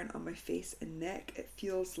the yarn on my face and neck, it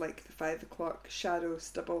feels like the 5 o'clock shadow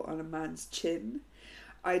stubble on a man's chin.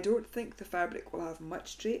 I don't think the fabric will have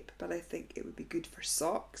much drape, but I think it would be good for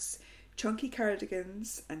socks, chunky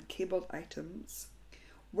cardigans and cabled items.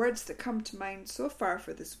 Words that come to mind so far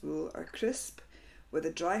for this wool are crisp, with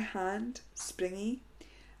a dry hand, springy.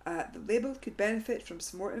 The label could benefit from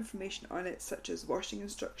some more information on it, such as washing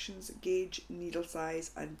instructions, gauge, needle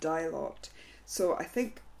size and dye lot. So I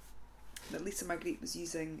think that Lisa Marguerite was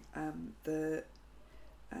using the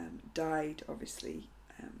dyed, obviously,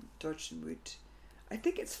 Dodgson Wood. I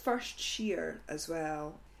think it's first sheer as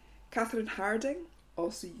well. Catherine Harding,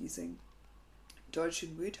 also using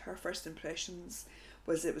Dodgson Wood. Her first impressions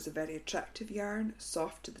was it was a very attractive yarn,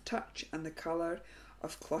 soft to the touch and the colour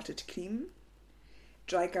of clotted cream.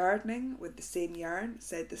 Dry Gardening with the same yarn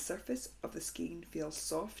said the surface of the skein feels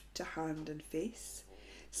soft to hand and face.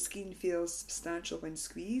 Skein feels substantial when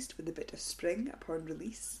squeezed with a bit of spring upon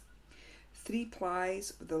release. 3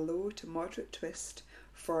 plies with a low to moderate twist,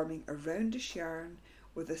 forming a roundish yarn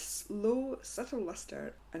with a slow, subtle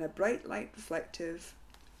lustre and a bright, light, reflective,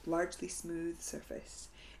 largely smooth surface.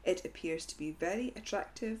 It appears to be very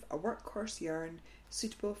attractive, a workhorse yarn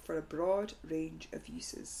suitable for a broad range of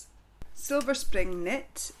uses. Silver Spring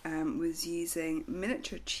Knit was using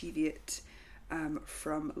miniature Cheviot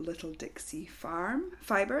from Little Dixie Farm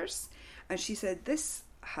Fibres, and she said this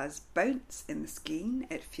has bounce in the skein.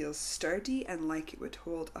 It feels sturdy and like it would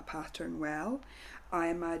hold a pattern well. I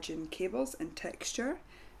imagine cables and texture.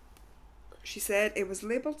 She said it was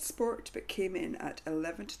labelled sport but came in at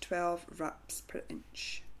 11 to 12 wraps per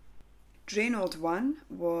inch. Drainold One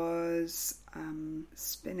was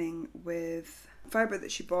spinning with fibre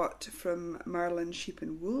that she bought from Marlin Sheep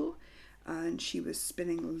and Wool, and she was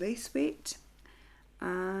spinning lace weight.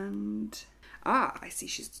 And I see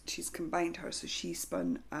she's combined her, so she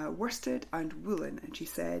spun worsted and woolen, and she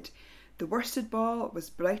said the worsted ball was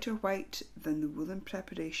brighter white than the woolen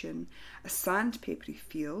preparation, a sandpapery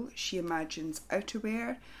feel. She imagines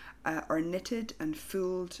outerwear or knitted and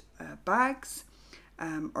fulled bags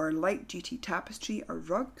or light duty tapestry or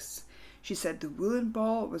rugs. She said the woolen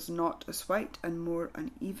ball was not as white and more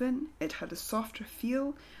uneven. It had a softer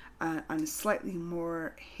feel and a slightly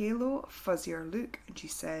more halo, fuzzier look, and she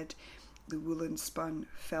said the woolen spun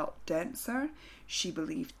felt denser. She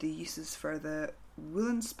believed the uses for the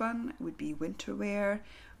woolen spun would be winter wear,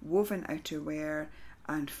 woven outerwear,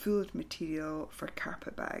 and fulled material for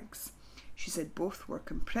carpet bags. She said both were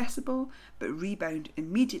compressible but rebound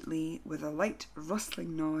immediately with a light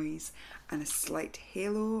rustling noise and a slight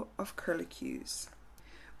halo of curlicues.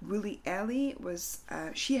 Woolly Ellie was,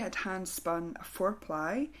 she had hand spun a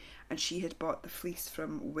 4-ply, and she had bought the fleece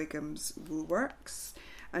from Wigham's Woolworks,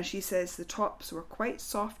 and she says the tops were quite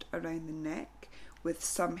soft around the neck with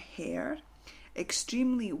some hair,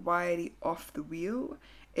 extremely wiry off the wheel.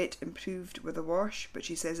 It improved with a wash, but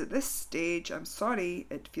she says at this stage, I'm sorry,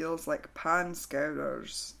 it feels like pan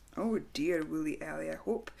scourers. Oh dear, Woolly Ellie, I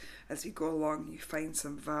hope as we go along you find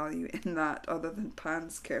some value in that other than pan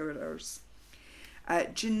scourers.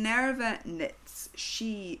 Generva Knits,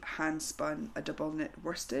 she hand spun a double knit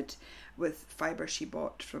worsted with fibre she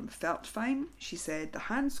bought from Feltfine. She said the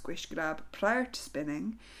hand squish grab prior to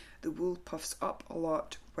spinning, the wool puffs up a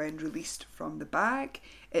lot when released from the bag.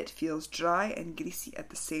 It feels dry and greasy at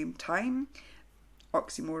the same time.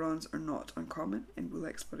 Oxymorons are not uncommon in wool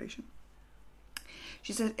exploration.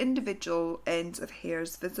 She said individual ends of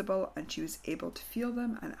hairs visible and she was able to feel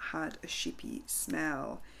them and it had a sheepy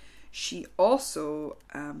smell. She also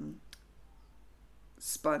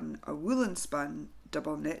spun a woolen spun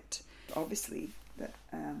double knit. Obviously,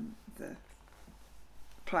 the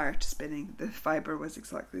prior to spinning, the fibre was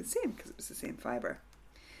exactly the same because it was the same fibre.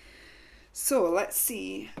 So let's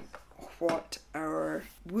see what our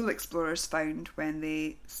wool explorers found when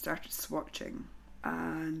they started swatching.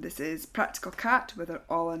 And this is Practical Cat with her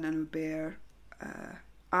Olin and Aubert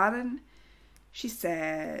Aran. She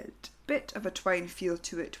said, bit of a twine feel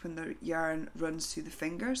to it when the yarn runs through the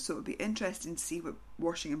fingers, so it would be interesting to see what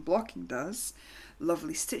washing and blocking does.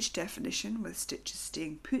 Lovely stitch definition with stitches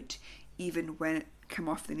staying put even when it come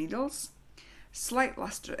off the needles. Slight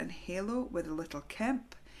lustre and halo with a little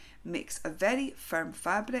kemp. Makes a very firm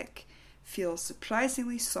fabric. Feels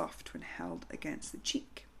surprisingly soft when held against the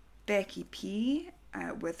cheek. Becky P,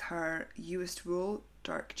 with her Uist wool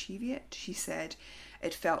dark cheviot, she said,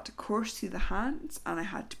 it felt coarse through the hands and I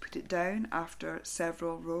had to put it down after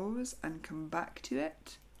several rows and come back to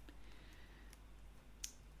it.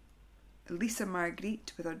 Lisa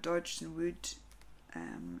Marguerite with her Dodgson Wood,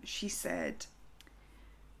 she said,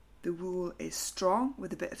 the wool is strong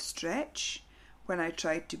with a bit of stretch. When I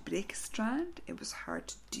tried to break a strand, it was hard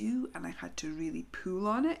to do and I had to really pull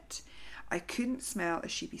on it. I couldn't smell a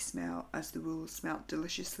sheepy smell as the wool smelt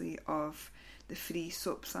deliciously of the free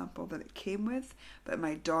soap sample that it came with, but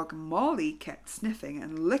my dog Molly kept sniffing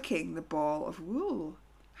and licking the ball of wool.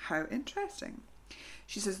 How interesting.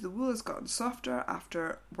 She says the wool has gotten softer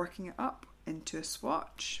after working it up into a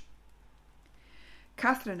swatch.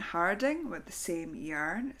 Catherine Harding, with the same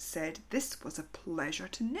yarn, said this was a pleasure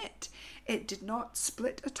to knit. It did not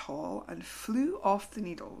split at all and flew off the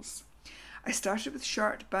needles. I started with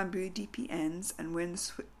short bamboo DP ends, and when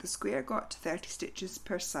the square got to 30 stitches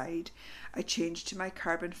per side, I changed to my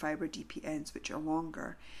carbon fibre DP ends, which are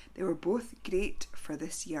longer. They were both great for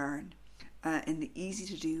this yarn in the easy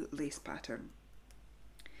to do lace pattern.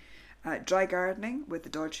 Dry gardening with the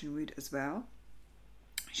Dodgson Wood as well.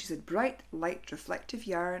 She said bright, light, reflective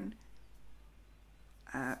yarn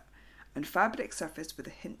and fabric surface with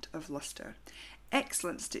a hint of lustre.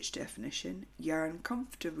 Excellent stitch definition. Yarn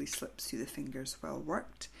comfortably slips through the fingers well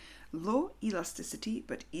worked. Low elasticity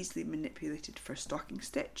but easily manipulated for stocking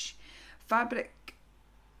stitch. Fabric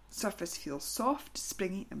surface feels soft,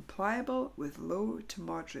 springy and pliable with low to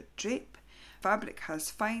moderate drape. Fabric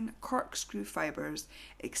has fine corkscrew fibres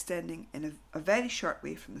extending in a very short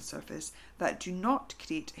way from the surface that do not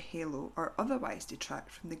create a halo or otherwise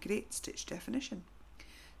detract from the great stitch definition.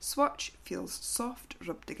 Swatch feels soft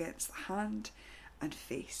rubbed against the hand and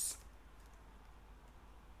face.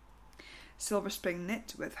 Silver Spring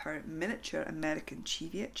Knit with her miniature American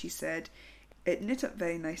cheviot, she said, it knit up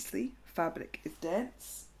very nicely, fabric is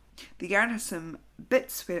dense. The yarn has some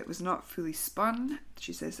bits where it was not fully spun.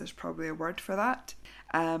 She says there's probably a word for that.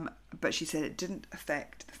 But she said it didn't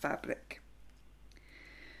affect the fabric.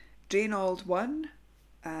 Drainold 1,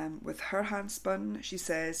 with her hand spun, she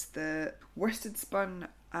says the worsted spun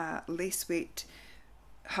lace weight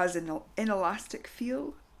has an inelastic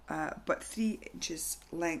feel, but 3 inches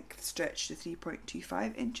length stretched to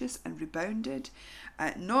 3.25 inches and rebounded.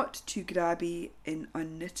 Not too grabby in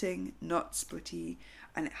unknitting, not splitty,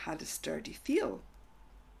 and it had a sturdy feel.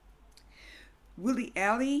 Woolly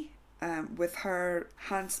Ellie, with her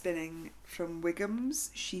hand spinning from Wiggums,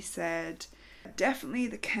 she said, definitely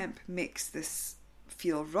the Kemp makes this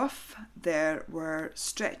feel rough. There were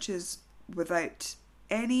stretches without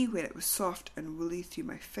any where it was soft and woolly through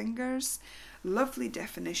my fingers. Lovely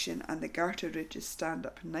definition and the garter ridges stand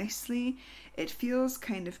up nicely. It feels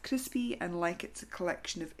kind of crispy and like it's a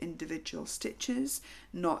collection of individual stitches,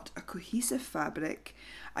 not a cohesive fabric.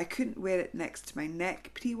 I couldn't wear it next to my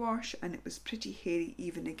neck pre-wash and it was pretty hairy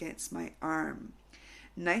even against my arm.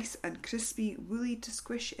 Nice and crispy, woolly to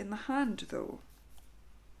squish in the hand though.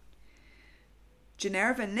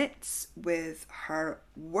 Generva Knits with her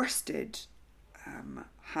worsted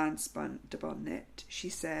hand-spun double knit. She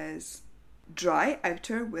says, dry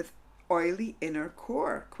outer with oily inner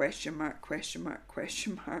core, question mark, question mark,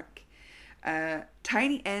 question mark.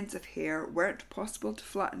 Tiny ends of hair weren't possible to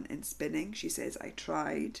flatten in spinning. She says, I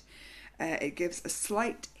tried. It gives a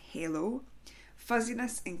slight halo.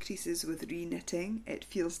 Fuzziness increases with re-knitting. It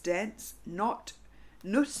feels dense, not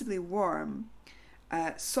noticeably warm.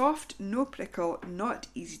 Soft, no prickle, not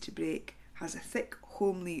easy to break. Has a thick,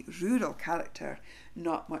 homely, rural character,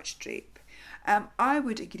 not much drape. I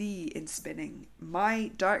would agree in spinning. My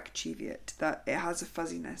dark cheviot, that it has a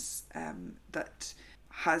fuzziness that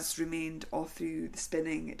has remained all through the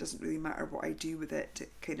spinning. It doesn't really matter what I do with it.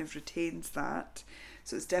 It kind of retains that.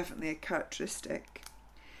 So it's definitely a characteristic.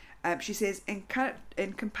 She says,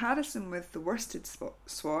 in comparison with the worsted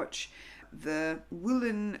swatch, the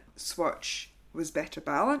woolen swatch was better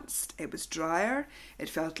balanced. It was drier. It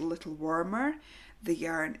felt a little warmer. The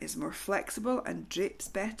yarn is more flexible and drapes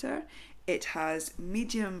better. It has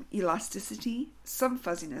medium elasticity, some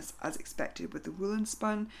fuzziness as expected with the woolen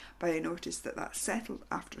spun, but I noticed that settled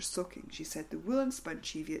after soaking. She said the woolen spun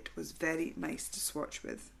Cheviot was very nice to swatch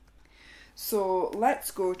with. So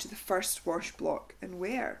let's go to the first wash block and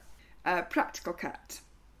wear. Practical Cat.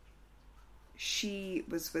 She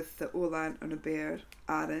was with the Olan on a Bear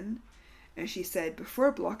Aran, and she said,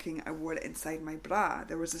 before blocking I wore it inside my bra.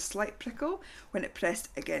 There was a slight prickle when it pressed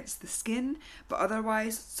against the skin, but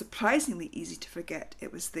otherwise surprisingly easy to forget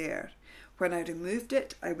it was there. When I removed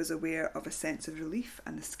it, I was aware of a sense of relief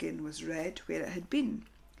and the skin was red where it had been.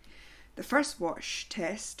 The first wash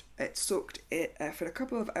test, it soaked it for a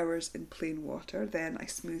couple of hours in plain water, then I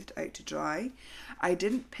smoothed out to dry. I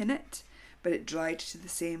didn't pin it, but it dried to the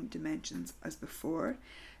same dimensions as before.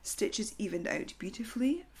 Stitches evened out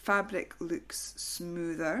beautifully. Fabric looks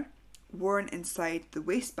smoother. Worn inside the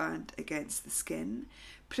waistband against the skin.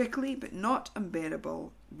 Prickly but not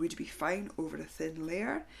unbearable. Would be fine over a thin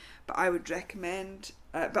layer. But I would recommend,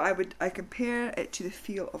 I compare it to the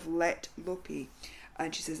feel of Let Lopi.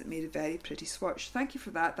 And she says it made a very pretty swatch. Thank you for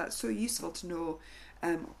that. That's so useful to know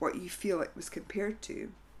what you feel it was compared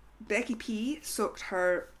to. Becky P soaked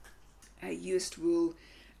her used wool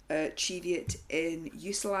Cheviot in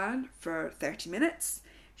Eucalan for 30 minutes.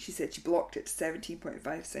 She said she blocked it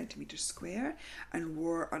 17.5 centimetres square and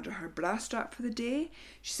wore under her bra strap for the day.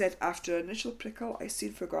 She said after an initial prickle, I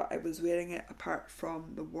soon forgot I was wearing it apart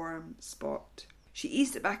from the warm spot. She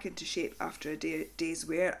eased it back into shape after a day's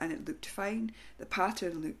wear and it looked fine. The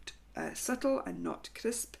pattern looked subtle and not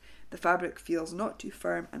crisp. The fabric feels not too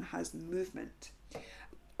firm and has movement.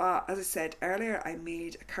 As I said earlier, I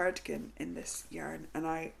made a cardigan in this yarn and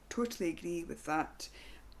I totally agree with that,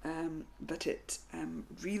 that it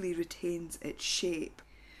really retains its shape.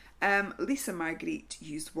 Lisa Marguerite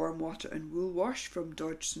used warm water and wool wash from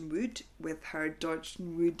Dodgson Wood with her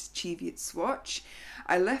Dodgson Wood Cheviot swatch.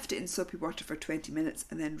 I left it in soapy water for 20 minutes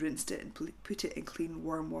and then rinsed it and put it in clean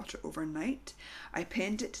warm water overnight. I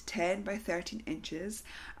pinned it to 10 by 13 inches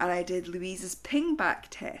and I did Louise's ping back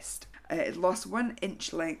test. It lost 1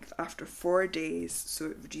 inch length after 4 days, so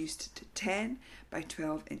it reduced to 10 by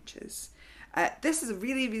 12 inches. This is a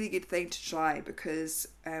really, really good thing to try because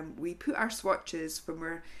we put our swatches when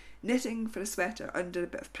we're knitting for a sweater under a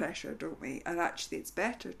bit of pressure, don't we? And actually it's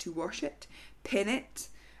better to wash it, pin it,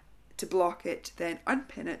 to block it, then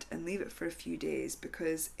unpin it and leave it for a few days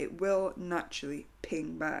because it will naturally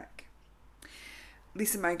ping back.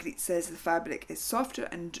 Lisa Marguerite says the fabric is softer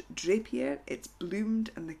and drapier, it's bloomed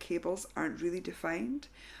and the cables aren't really defined.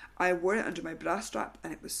 I wore it under my bra strap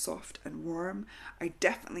and it was soft and warm. I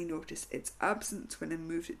definitely noticed its absence when I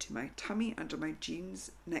moved it to my tummy under my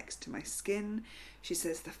jeans next to my skin. She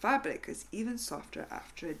says the fabric is even softer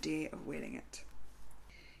after a day of wearing it.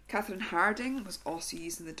 Catherine Harding was also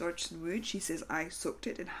using the Dodgson Wood. She says I soaked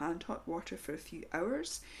it in hand hot water for a few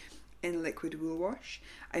hours in liquid wool wash.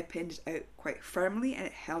 I pinned it out quite firmly and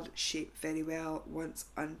it held its shape very well once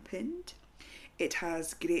unpinned. It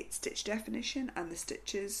has great stitch definition and the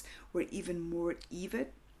stitches were even more even.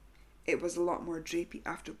 It was a lot more drapey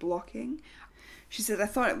after blocking. She said I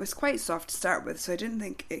thought it was quite soft to start with, so I didn't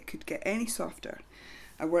think it could get any softer.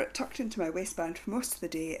 I wore it tucked into my waistband for most of the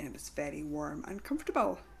day and it was very warm and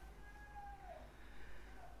comfortable.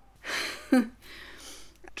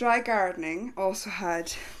 Dry Gardening also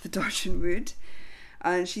had the Dodgson Wood,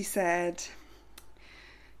 and she said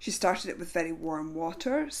she started it with very warm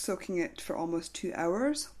water, soaking it for almost 2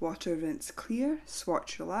 hours. Water rinse clear,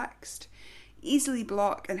 swatch relaxed, easily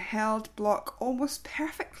block and held block almost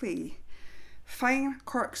perfectly. Fine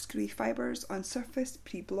corkscrew fibres on surface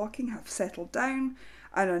pre-blocking have settled down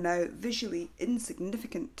and are now visually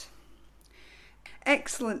insignificant.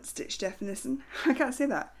 Excellent stitch definition. I can't say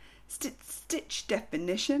that. Stitch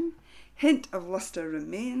definition, hint of lustre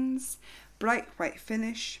remains, bright white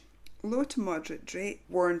finish, low to moderate drape,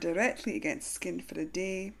 worn directly against skin for a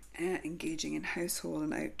day, engaging in household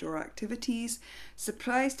and outdoor activities.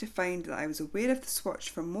 Surprised to find that I was aware of the swatch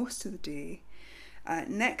for most of the day.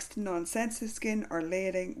 Next, non-sensitive skin or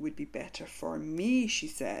layering would be better for me, she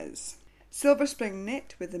says. Silver Spring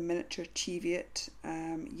Knit with the miniature Cheviot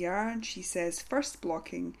yarn. She says first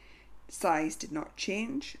blocking size did not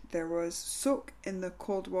change. There was soak in the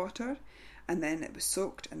cold water and then it was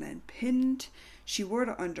soaked and then pinned. She wore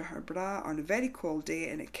it under her bra on a very cold day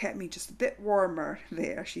and it kept me just a bit warmer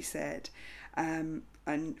there, she said. And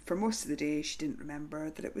for most of the day she didn't remember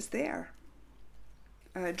that it was there.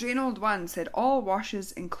 Drainold 1 said all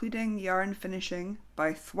washes, including yarn finishing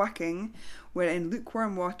by thwacking, were in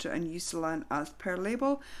lukewarm water and Eucelan as per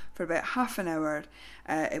label for about half an hour.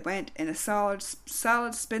 It went in a salad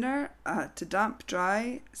spinner to damp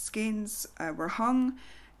dry. Skeins were hung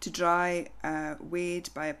to dry, weighed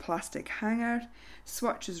by a plastic hanger.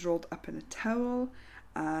 Swatches rolled up in a towel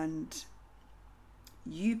and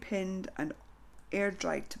U-pinned and air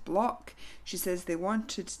dried to block. She says they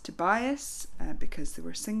wanted to bias because they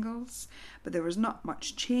were singles, but there was not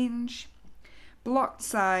much change. Blocked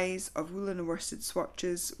size of woolen worsted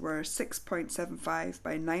swatches were 6.75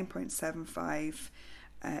 by 9.75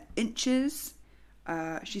 inches.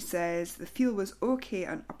 She says the feel was okay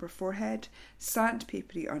on upper forehead,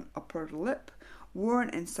 sandpapery on upper lip, worn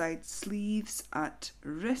inside sleeves at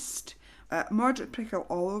wrist, moderate prickle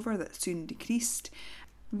all over that soon decreased.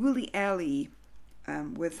 Woolly Ellie,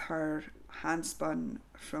 with her handspun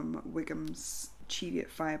from Wigham's Cheviot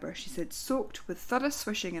fibre, she said soaked with thorough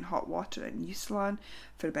swishing in hot water in Eucelan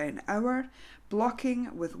for about an hour.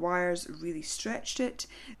 Blocking with wires really stretched it.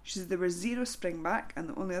 She said there was zero spring back, and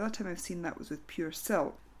the only other time I've seen that was with pure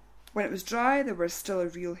silk. When it was dry, there was still a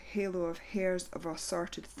real halo of hairs of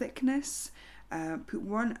assorted thickness. Put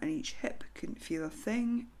one on each hip, couldn't feel a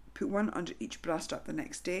thing. Put one under each bra strap the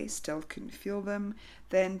next day, still couldn't feel them.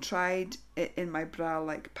 Then tried it in my bra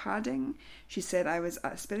like padding. She said I was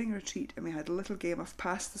at a spinning retreat and we had a little game of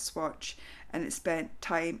pass the swatch, and it spent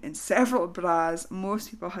time in several bras.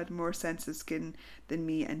 Most people had more sensitive skin than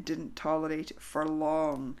me and didn't tolerate it for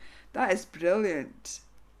long. That is brilliant,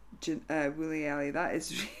 Woolly Ellie. That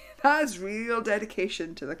is real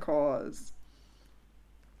dedication to the cause.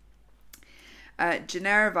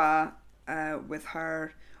 Generva, with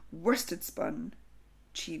her worsted spun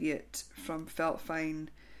Cheviot from Feltfine,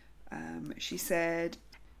 she said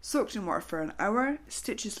soaked in water for an hour.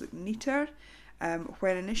 Stitches looked neater.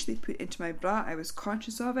 When initially put into my bra I was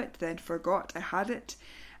conscious of it, then forgot I had it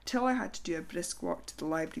till I had to do a brisk walk to the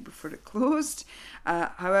library before it closed.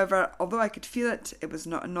 However, although I could feel it, it was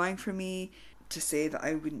not annoying for me to say that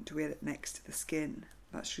I wouldn't wear it next to the skin.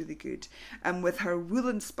 That's really good. And with her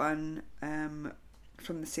woolen spun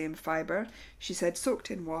from the same fibre, she said soaked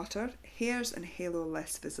in water, hairs and halo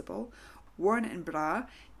less visible, worn in bra,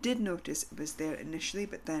 did notice it was there initially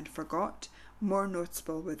but then forgot, more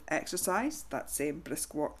noticeable with exercise, that same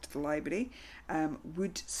brisk walk to the library,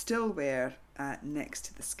 would still wear next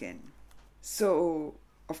to the skin. So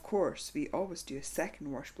of course we always do a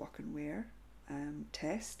second wash, block and wear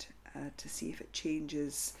test to see if it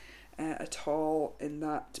changes at all in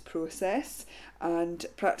that process. And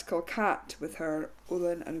Practical Cat with her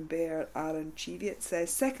Olin and Bear Aran Cheviot says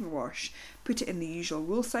second wash, put it in the usual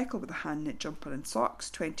wool cycle with a hand knit jumper and socks,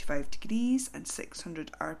 25 degrees and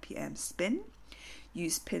 600 RPM spin.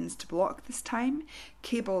 Use pins to block this time.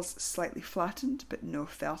 Cables slightly flattened but no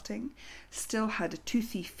felting. Still had a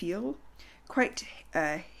toothy feel. Quite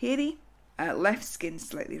hairy. Left skin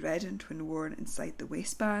slightly reddened when worn inside the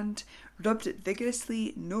waistband. Rubbed it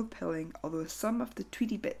vigorously, no pilling, although some of the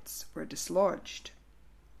tweedy bits were dislodged.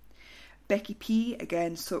 Becky P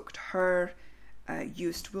again soaked her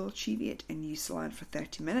used wool Cheviot in Eucelan for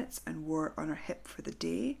 30 minutes and wore on her hip for the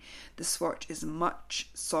day. The swatch is much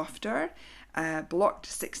softer, blocked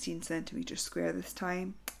 16 centimetres square this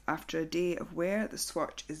time. After a day of wear, the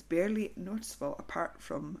swatch is barely noticeable apart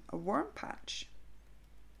from a warm patch.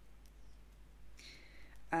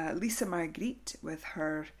 Lisa Marguerite with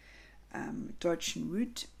her Dodgson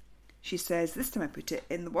Wood. She says, this time I put it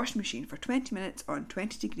in the washing machine for 20 minutes on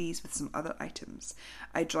 20 degrees with some other items.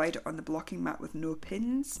 I dried it on the blocking mat with no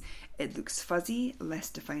pins. It looks fuzzy, less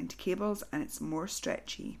defined cables, and it's more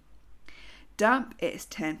stretchy. Damp, it is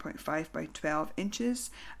 10.5 by 12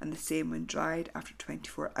 inches and the same when dried after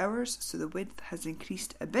 24 hours, so the width has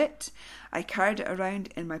increased a bit. I carried it around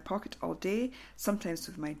in my pocket all day, sometimes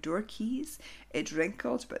with my door keys. It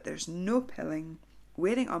wrinkled, but there's no pilling.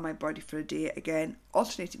 Wearing on my body for a day, again,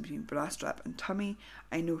 alternating between bra strap and tummy,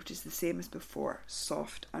 I noticed the same as before,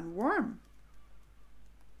 soft and warm.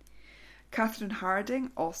 Catherine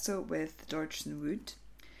Harding, also with the Dodgson Wood.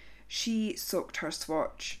 She soaked her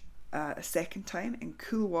swatch a second time in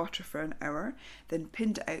cool water for an hour, then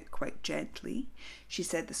pinned it out quite gently. She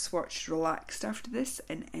said the swatch relaxed after this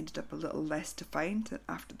and ended up a little less defined than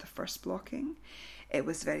after the first blocking. It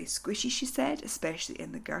was very squishy, she said, especially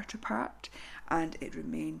in the garter part, and it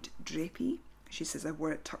remained drapey. She says I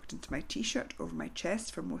wore it tucked into my t-shirt over my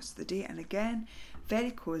chest for most of the day, and again,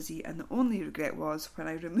 very cosy, and the only regret was when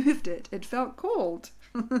I removed it, it felt cold.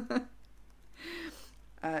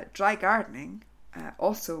 Dry gardening,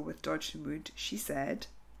 also with Dodgson Wood, she said,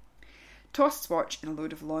 toss swatch in a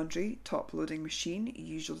load of laundry, top loading machine,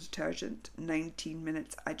 usual detergent, 19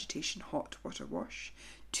 minutes agitation hot water wash,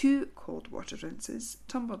 2 cold water rinses,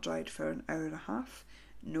 tumble dried for an hour and a half,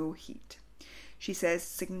 no heat. She says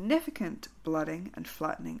significant blurring and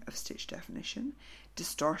flattening of stitch definition,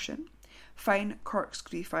 distortion, fine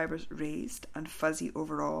corkscrew fibres raised and fuzzy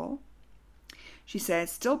overall. She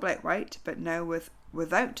says still black white, but now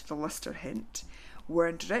without the lustre hint,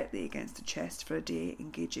 worn directly against the chest for a day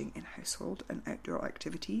engaging in household and outdoor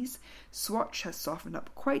activities. Swatch has softened up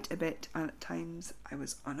quite a bit, and at times I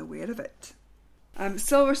was unaware of it.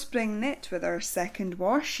 Silver Spring knit with our second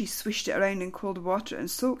wash. She swished it around in cold water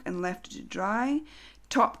and soak and left it to dry.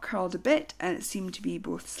 Top curled a bit and it seemed to be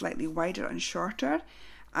both slightly wider and shorter.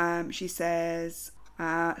 She says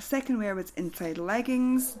second wear was inside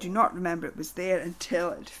leggings. Do not remember it was there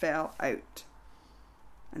until it fell out.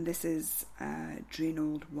 And this is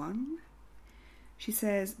Drainold 1. She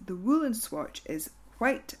says the woolen swatch is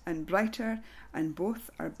white and brighter and both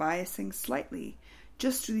are biasing slightly.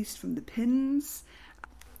 Just released from the pins.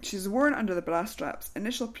 She's worn under the bra straps.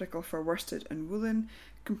 Initial prickle for worsted and woolen.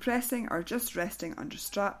 Compressing or just resting under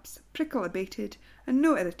straps. Prickle abated and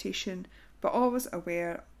no irritation, but always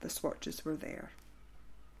aware the swatches were there.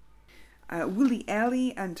 Woolly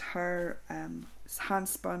Ellie and her hand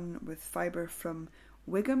spun with fibre from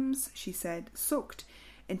Wiggums. She said soaked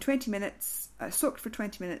for 20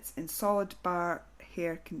 minutes in solid bar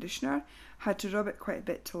hair conditioner. Had to rub it quite a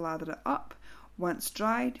bit to lather it up. Once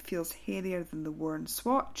dried, feels hairier than the worn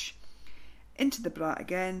swatch. Into the bra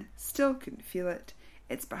again, still couldn't feel it.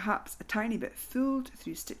 It's perhaps a tiny bit fooled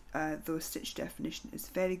through though stitch definition is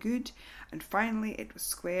very good. And finally it was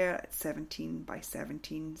square at 17 by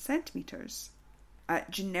 17 centimetres.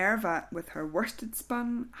 Generva with her worsted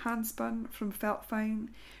hand spun from Feltfine.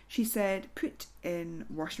 She said put in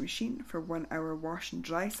washing machine for 1 hour wash and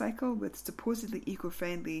dry cycle with supposedly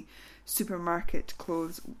eco-friendly supermarket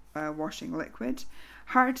clothes washing liquid.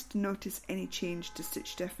 Hard to notice any change to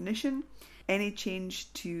stitch definition. Any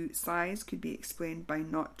change to size could be explained by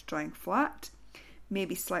not drying flat.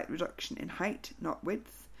 Maybe slight reduction in height, not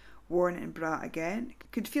width. Worn in bra again.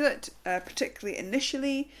 Could feel it particularly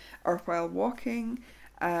initially or while walking,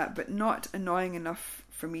 but not annoying enough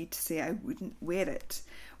for me to say I wouldn't wear it.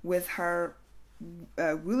 With her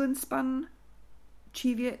woolen spun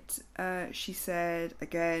Cheviot, she said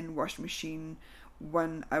again washing machine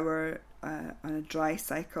 1 hour on a dry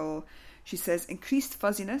cycle. She says increased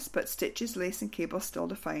fuzziness, but stitches, lace and cables still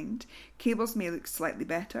defined. Cables may look slightly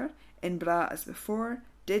better. In bra as before,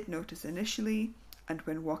 did notice initially, and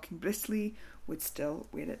when walking briskly, would still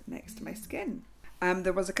wear it next to my skin.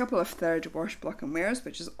 There was a couple of third wash block and wears,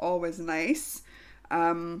 which is always nice.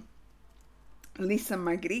 Lisa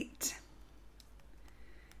Marguerite.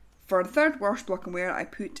 For the third wash block and wear, I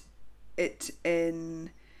put it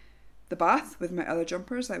in the bath with my other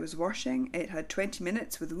jumpers I was washing. It had 20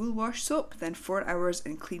 minutes with wool wash soap, then 4 hours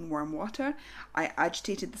in clean warm water. I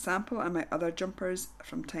agitated the sample and my other jumpers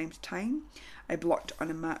from time to time. I blocked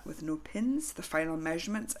on a mat with no pins. The final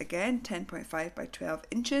measurements again 10.5 by 12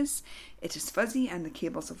 inches. It is fuzzy and the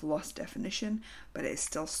cables have lost definition, but it is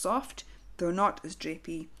still soft, though not as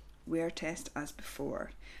drapey. Wear test as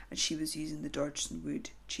before. And she was using the Dodgson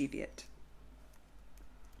Wood Cheviot.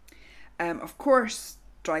 Of course,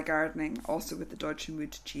 dry gardening, also with the Dodgson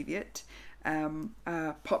Wood Cheviot.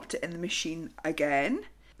 Popped it in the machine again.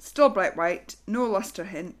 Still bright white, no lustre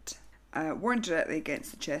hint. Worn directly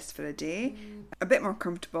against the chest for a day. A bit more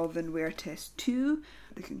comfortable than Wear Test 2.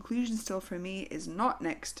 The conclusion still for me is not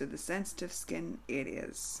next to the sensitive skin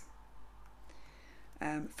areas.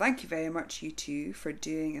 Thank you very much, you two, for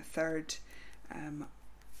doing a third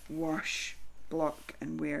wash, block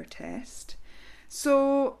and wear test.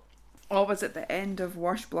 So, always at the end of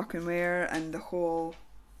wash, block and wear and the whole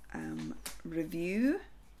review.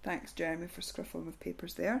 Thanks, Jeremy, for scriffling with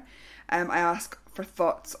papers there. I ask for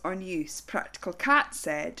thoughts on use. Practical Cat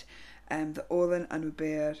said the Olin and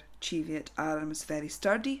Aubert Cheviot Aran was very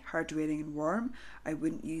sturdy, hard wearing and warm. I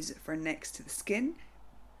wouldn't use it for next to the skin,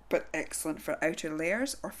 but excellent for outer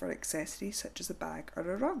layers or for accessories such as a bag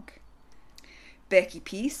or a rug. Becky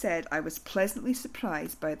P said I was pleasantly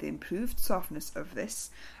surprised by the improved softness of this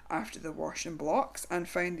after the wash and blocks, and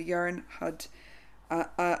found the yarn had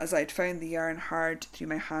as I'd found the yarn hard through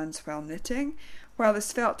my hands while knitting. While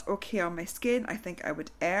this felt okay on my skin, I think I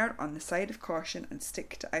would err on the side of caution and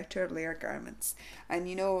stick to outer layer garments. And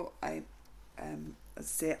you know, I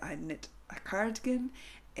knit a cardigan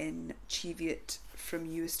in Cheviot from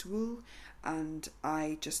Used Wool, and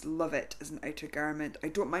I just love it as an outer garment. I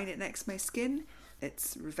don't mind it next to my skin.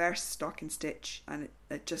 It's reverse stocking stitch and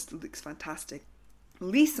it just looks fantastic.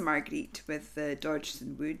 Lisa Marguerite with the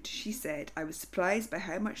Dodgson Wood, she said, I was surprised by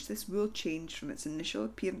how much this wool changed from its initial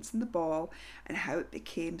appearance in the ball and how it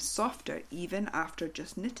became softer even after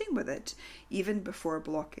just knitting with it, even before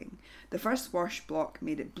blocking. The first wash block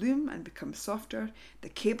made it bloom and become softer. The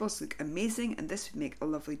cables look amazing and this would make a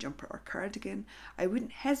lovely jumper or cardigan. I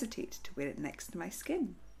wouldn't hesitate to wear it next to my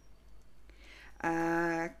skin.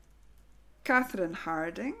 Catherine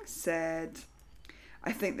Harding said,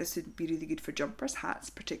 I think this would be really good for jumpers, hats,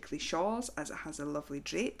 particularly shawls, as it has a lovely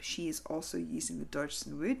drape. She is also using the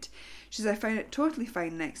Dodgson Wood. She says, I find it totally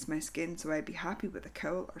fine next to my skin, so I'd be happy with a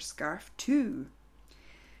cowl or scarf too.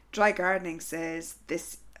 Dry Gardening says,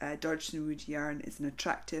 this Dodgson Wood yarn is an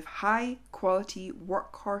attractive, high quality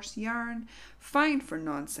workhorse yarn, fine for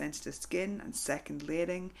non-sensitive skin and second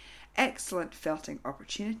layering, excellent felting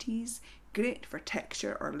opportunities, great for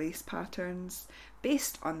texture or lace patterns.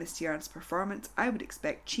 Based on this yarn's performance, I would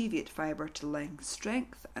expect Cheviot fibre to lend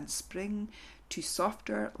strength and spring to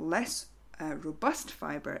softer, less robust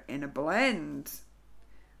fibre in a blend.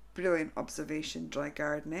 Brilliant observation, Dry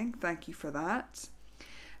Gardening. Thank you for that.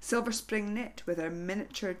 Silver Spring Knit with her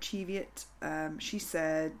miniature Cheviot. She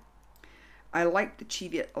said, I like the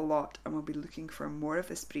Cheviot a lot and will be looking for more of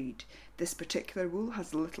this breed. This particular wool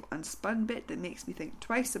has a little unspun bit that makes me think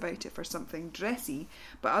twice about it for something dressy,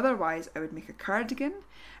 but otherwise I would make a cardigan.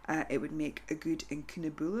 It would make a good in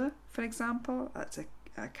Cunnabulla, for example. That's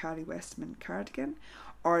a Carrie Westman cardigan.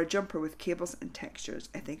 Or a jumper with cables and textures.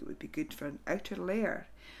 I think it would be good for an outer layer.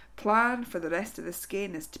 Plan for the rest of the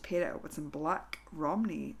skein is to pair it up with some black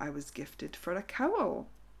Romney I was gifted for a cowl.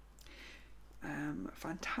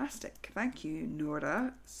 Fantastic. Thank you,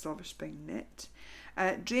 Nora, Silver Spring Knit.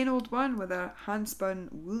 Drain Old One with a handspun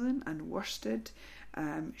woolen and worsted.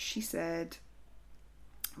 She said,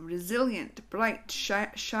 resilient, bright,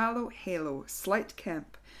 shallow halo, slight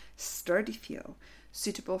kemp, sturdy feel,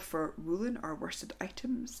 suitable for woolen or worsted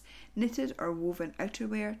items, knitted or woven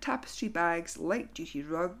outerwear, tapestry bags, light duty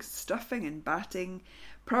rugs, stuffing and batting.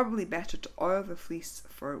 Probably better to oil the fleece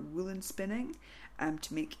for woolen spinning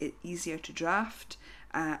to make it easier to draft,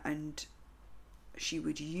 and she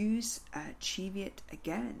would use Cheviot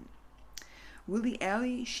again. Woolly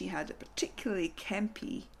Ellie, she had a particularly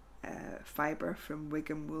kempy fibre from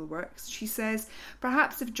Wigham Woolworks. She says,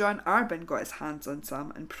 perhaps if John Arbin got his hands on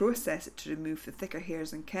some and processed it to remove the thicker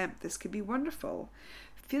hairs and kemp, this could be wonderful.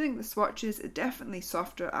 Feeling the swatches, it's definitely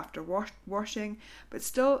softer after washing, but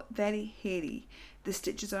still very hairy. The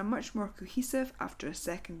stitches are much more cohesive after a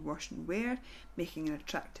second wash and wear, making an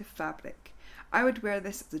attractive fabric. I would wear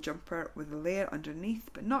this as a jumper with a layer underneath,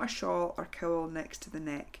 but not a shawl or cowl next to the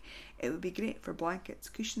neck. It would be great for blankets,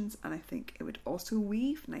 cushions, and I think it would also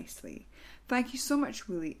weave nicely. Thank you so much,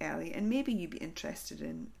 Woolly Ellie, and maybe you'd be interested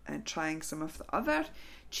in trying some of the other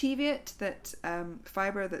Cheviot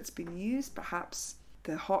fibre that's been used, perhaps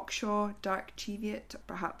the Hawkshaw dark Cheviot,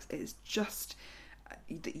 perhaps it's just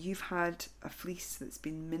that you've had a fleece that's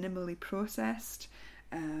been minimally processed.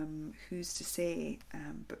 Who's to say,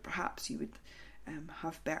 but perhaps you would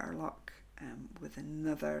have better luck with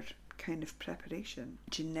another kind of preparation.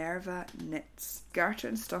 Generva Knits. Garter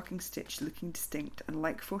and stocking stitch looking distinct and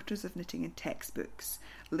like photos of knitting in textbooks.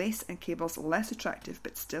 Lace and cables less attractive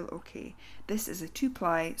but still okay. This is a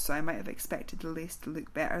 2-ply, so I might have expected the lace to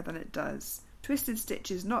look better than it does. Twisted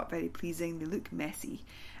stitches not very pleasing, they look messy.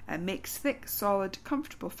 Makes thick, solid,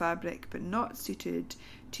 comfortable fabric but not suited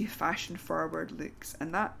to fashion forward looks,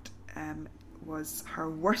 and that was her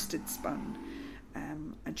worsted spun.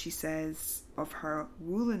 And she says of her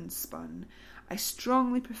woolen spun, I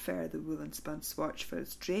strongly prefer the woolen spun swatch for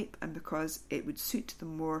its drape and because it would suit the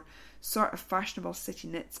more sort of fashionable city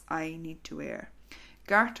knits I need to wear.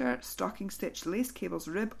 Garter, stocking stitch, lace cables,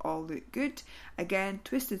 rib all look good. Again,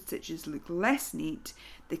 twisted stitches look less neat.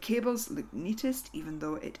 The cables look neatest even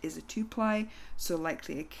though it is a 2-ply, so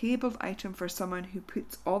likely a cabled item for someone who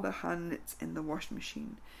puts all their hand knits in the washing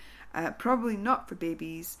machine. Probably not for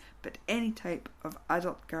babies, but any type of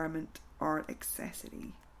adult garment or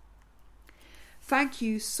accessory. Thank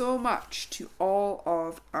you so much to all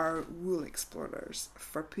of our wool explorers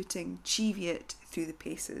for putting Cheviot through the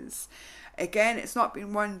paces. Again, it's not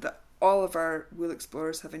been one that all of our wool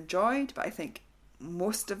explorers have enjoyed, but I think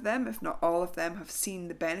most of them, if not all of them, have seen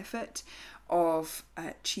the benefit of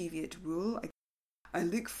Cheviot wool. I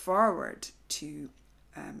look forward to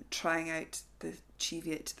trying out the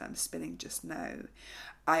Cheviot that I'm spinning just now,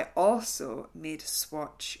 I also made a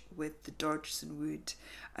swatch with the Dodgson wood.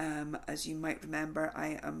 As you might remember,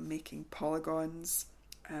 I am making polygons,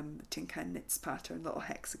 the Tin Can Knits pattern, little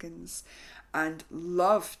hexagons, and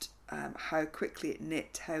loved how quickly it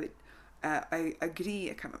knit, how it I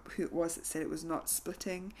agree, I can't remember who it was that said it was not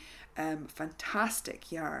splitting.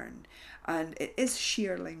 Fantastic yarn, and it is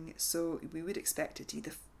shearling, so we would expect it to be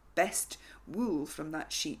the best wool from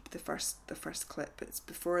that sheep. The first clip, it's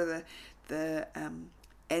before the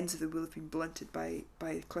ends of the wool have been blunted by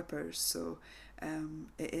clippers, so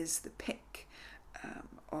it is the pick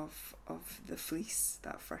of the fleece,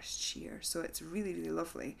 that first shear. So it's really, really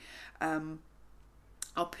lovely.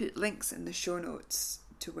 I'll put links in the show notes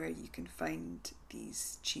to where you can find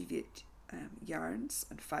these Cheviot yarns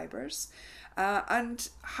and fibres. And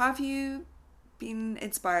have you been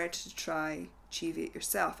inspired to try Cheviot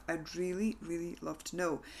yourself? I'd really, really love to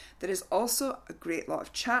know. There is also a great lot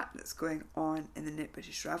of chat that's going on in the Knit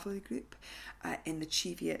British Ravelry group, in the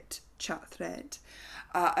Cheviot chat thread.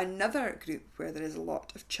 Another group where there is a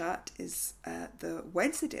lot of chat is the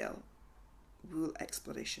Wensleydale wool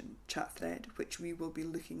exploration chat thread, which we will be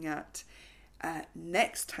looking at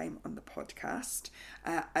next time on the podcast.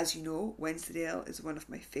 As you know, Wensleydale is one of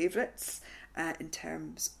my favourites in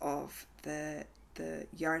terms of the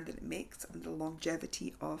yarn that it makes and the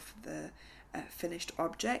longevity of the finished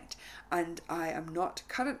object, and I am not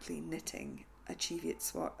currently knitting a Cheviot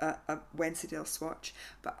swatch, a Wensleydale swatch,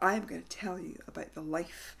 but I am going to tell you about the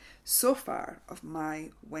life so far of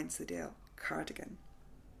my Wensleydale cardigan.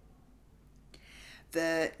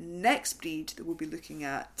 The next breed that we'll be looking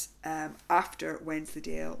at after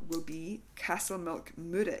Wensleydale will be Castlemilk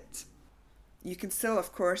Murret. You can still,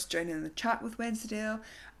 of course, join in the chat with Wensleydale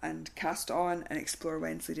and cast on and explore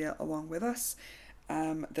Wensleydale along with us.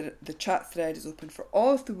 The chat thread is open for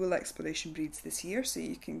all of the wool exploration breeds this year, so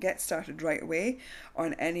you can get started right away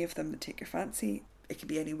on any of them that take your fancy. It can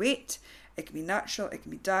be any weight, it can be natural, it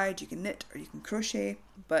can be dyed, you can knit or you can crochet,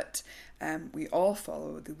 but we all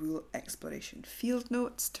follow the wool exploration field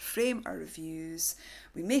notes to frame our reviews.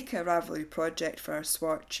 We make a Ravelry project for our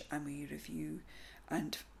swatch and we review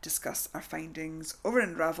and discuss our findings over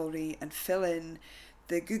in Ravelry and fill in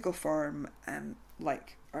the Google form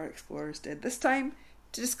like our explorers did this time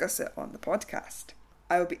to discuss it on the podcast.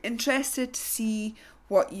 I will be interested to see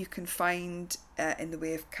what you can find in the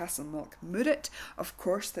way of Castlemilk Murret. Of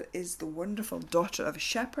course, there is the wonderful Daughter of a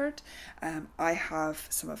Shepherd. I have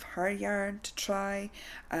some of her yarn to try.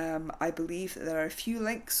 I believe that there are a few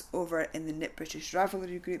links over in the Knit British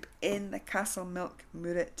Ravelry group in the Castlemilk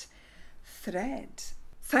Murret thread.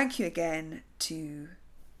 Thank you again to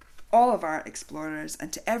all of our explorers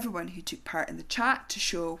and to everyone who took part in the chat to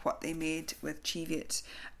show what they made with Cheviot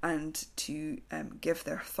and to give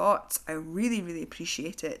their thoughts. I really, really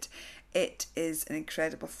appreciate it. It is an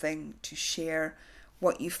incredible thing to share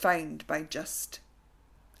what you find by just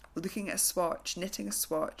looking at a swatch, knitting a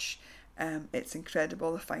swatch. It's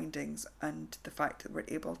incredible, the findings and the fact that we're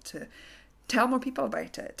able to tell more people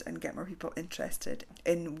about it and get more people interested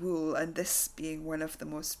in wool, and this being one of the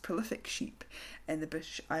most prolific sheep in the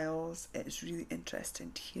British Isles, it is really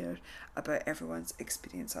interesting to hear about everyone's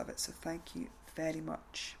experience of it, so thank you very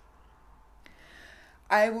much.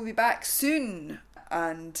 I will be back soon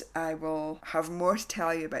and I will have more to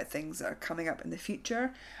tell you about things that are coming up in the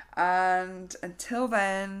future, and until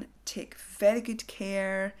then, take very good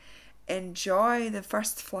care, enjoy the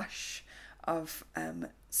first flush of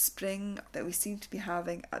spring that we seem to be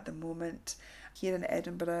having at the moment. Here in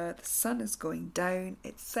Edinburgh, the sun is going down.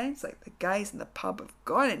 It sounds like the guys in the pub have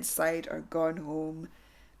gone inside or gone home.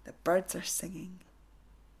 The birds are singing.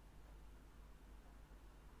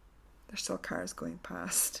 There's still cars going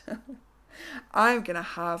past. I'm going to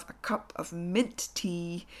have a cup of mint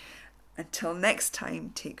tea. Until next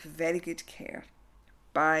time, take very good care.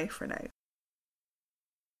 Bye for now.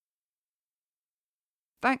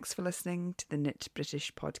 Thanks for listening to the Knit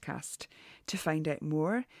British podcast. To find out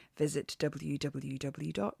more, visit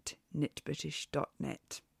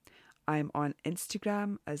www.knitbritish.net. I'm on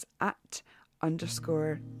Instagram as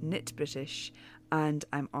 @_knitbritish and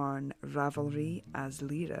I'm on Ravelry as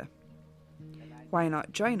Lyra. Why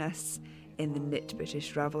not join us in the Knit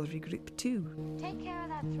British Ravelry group too? Take care of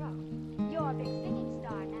that throat. You're a big singing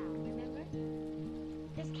star now, remember?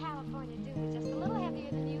 This California dew is just a little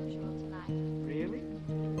heavier than usual tonight. Really?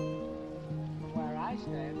 Where I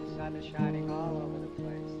stand, the sun is shining all over the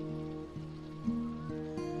place.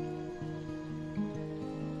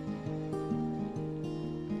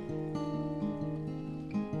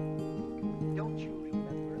 Don't you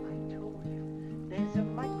remember I told you there's a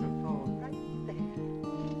microphone right there?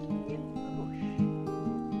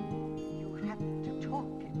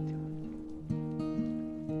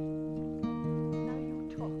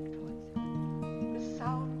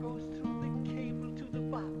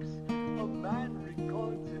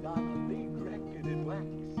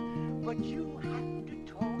 but you have to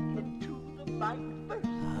talk into the mic first.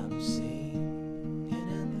 I'm singing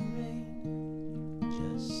in the rain,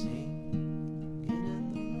 just singing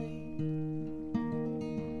in the rain.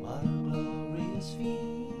 What a glorious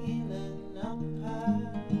feeling, I'm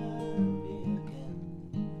happy again.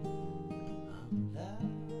 I'm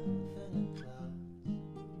laughing at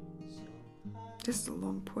clouds so high. Just a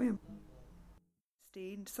long poem.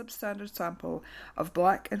 Stained substandard sample of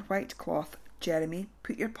black and white cloth. Jeremy,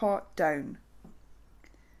 put your pot down.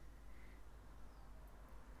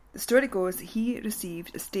 The story goes, he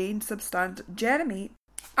received a stained substandard... Jeremy!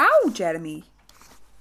 Ow, Jeremy!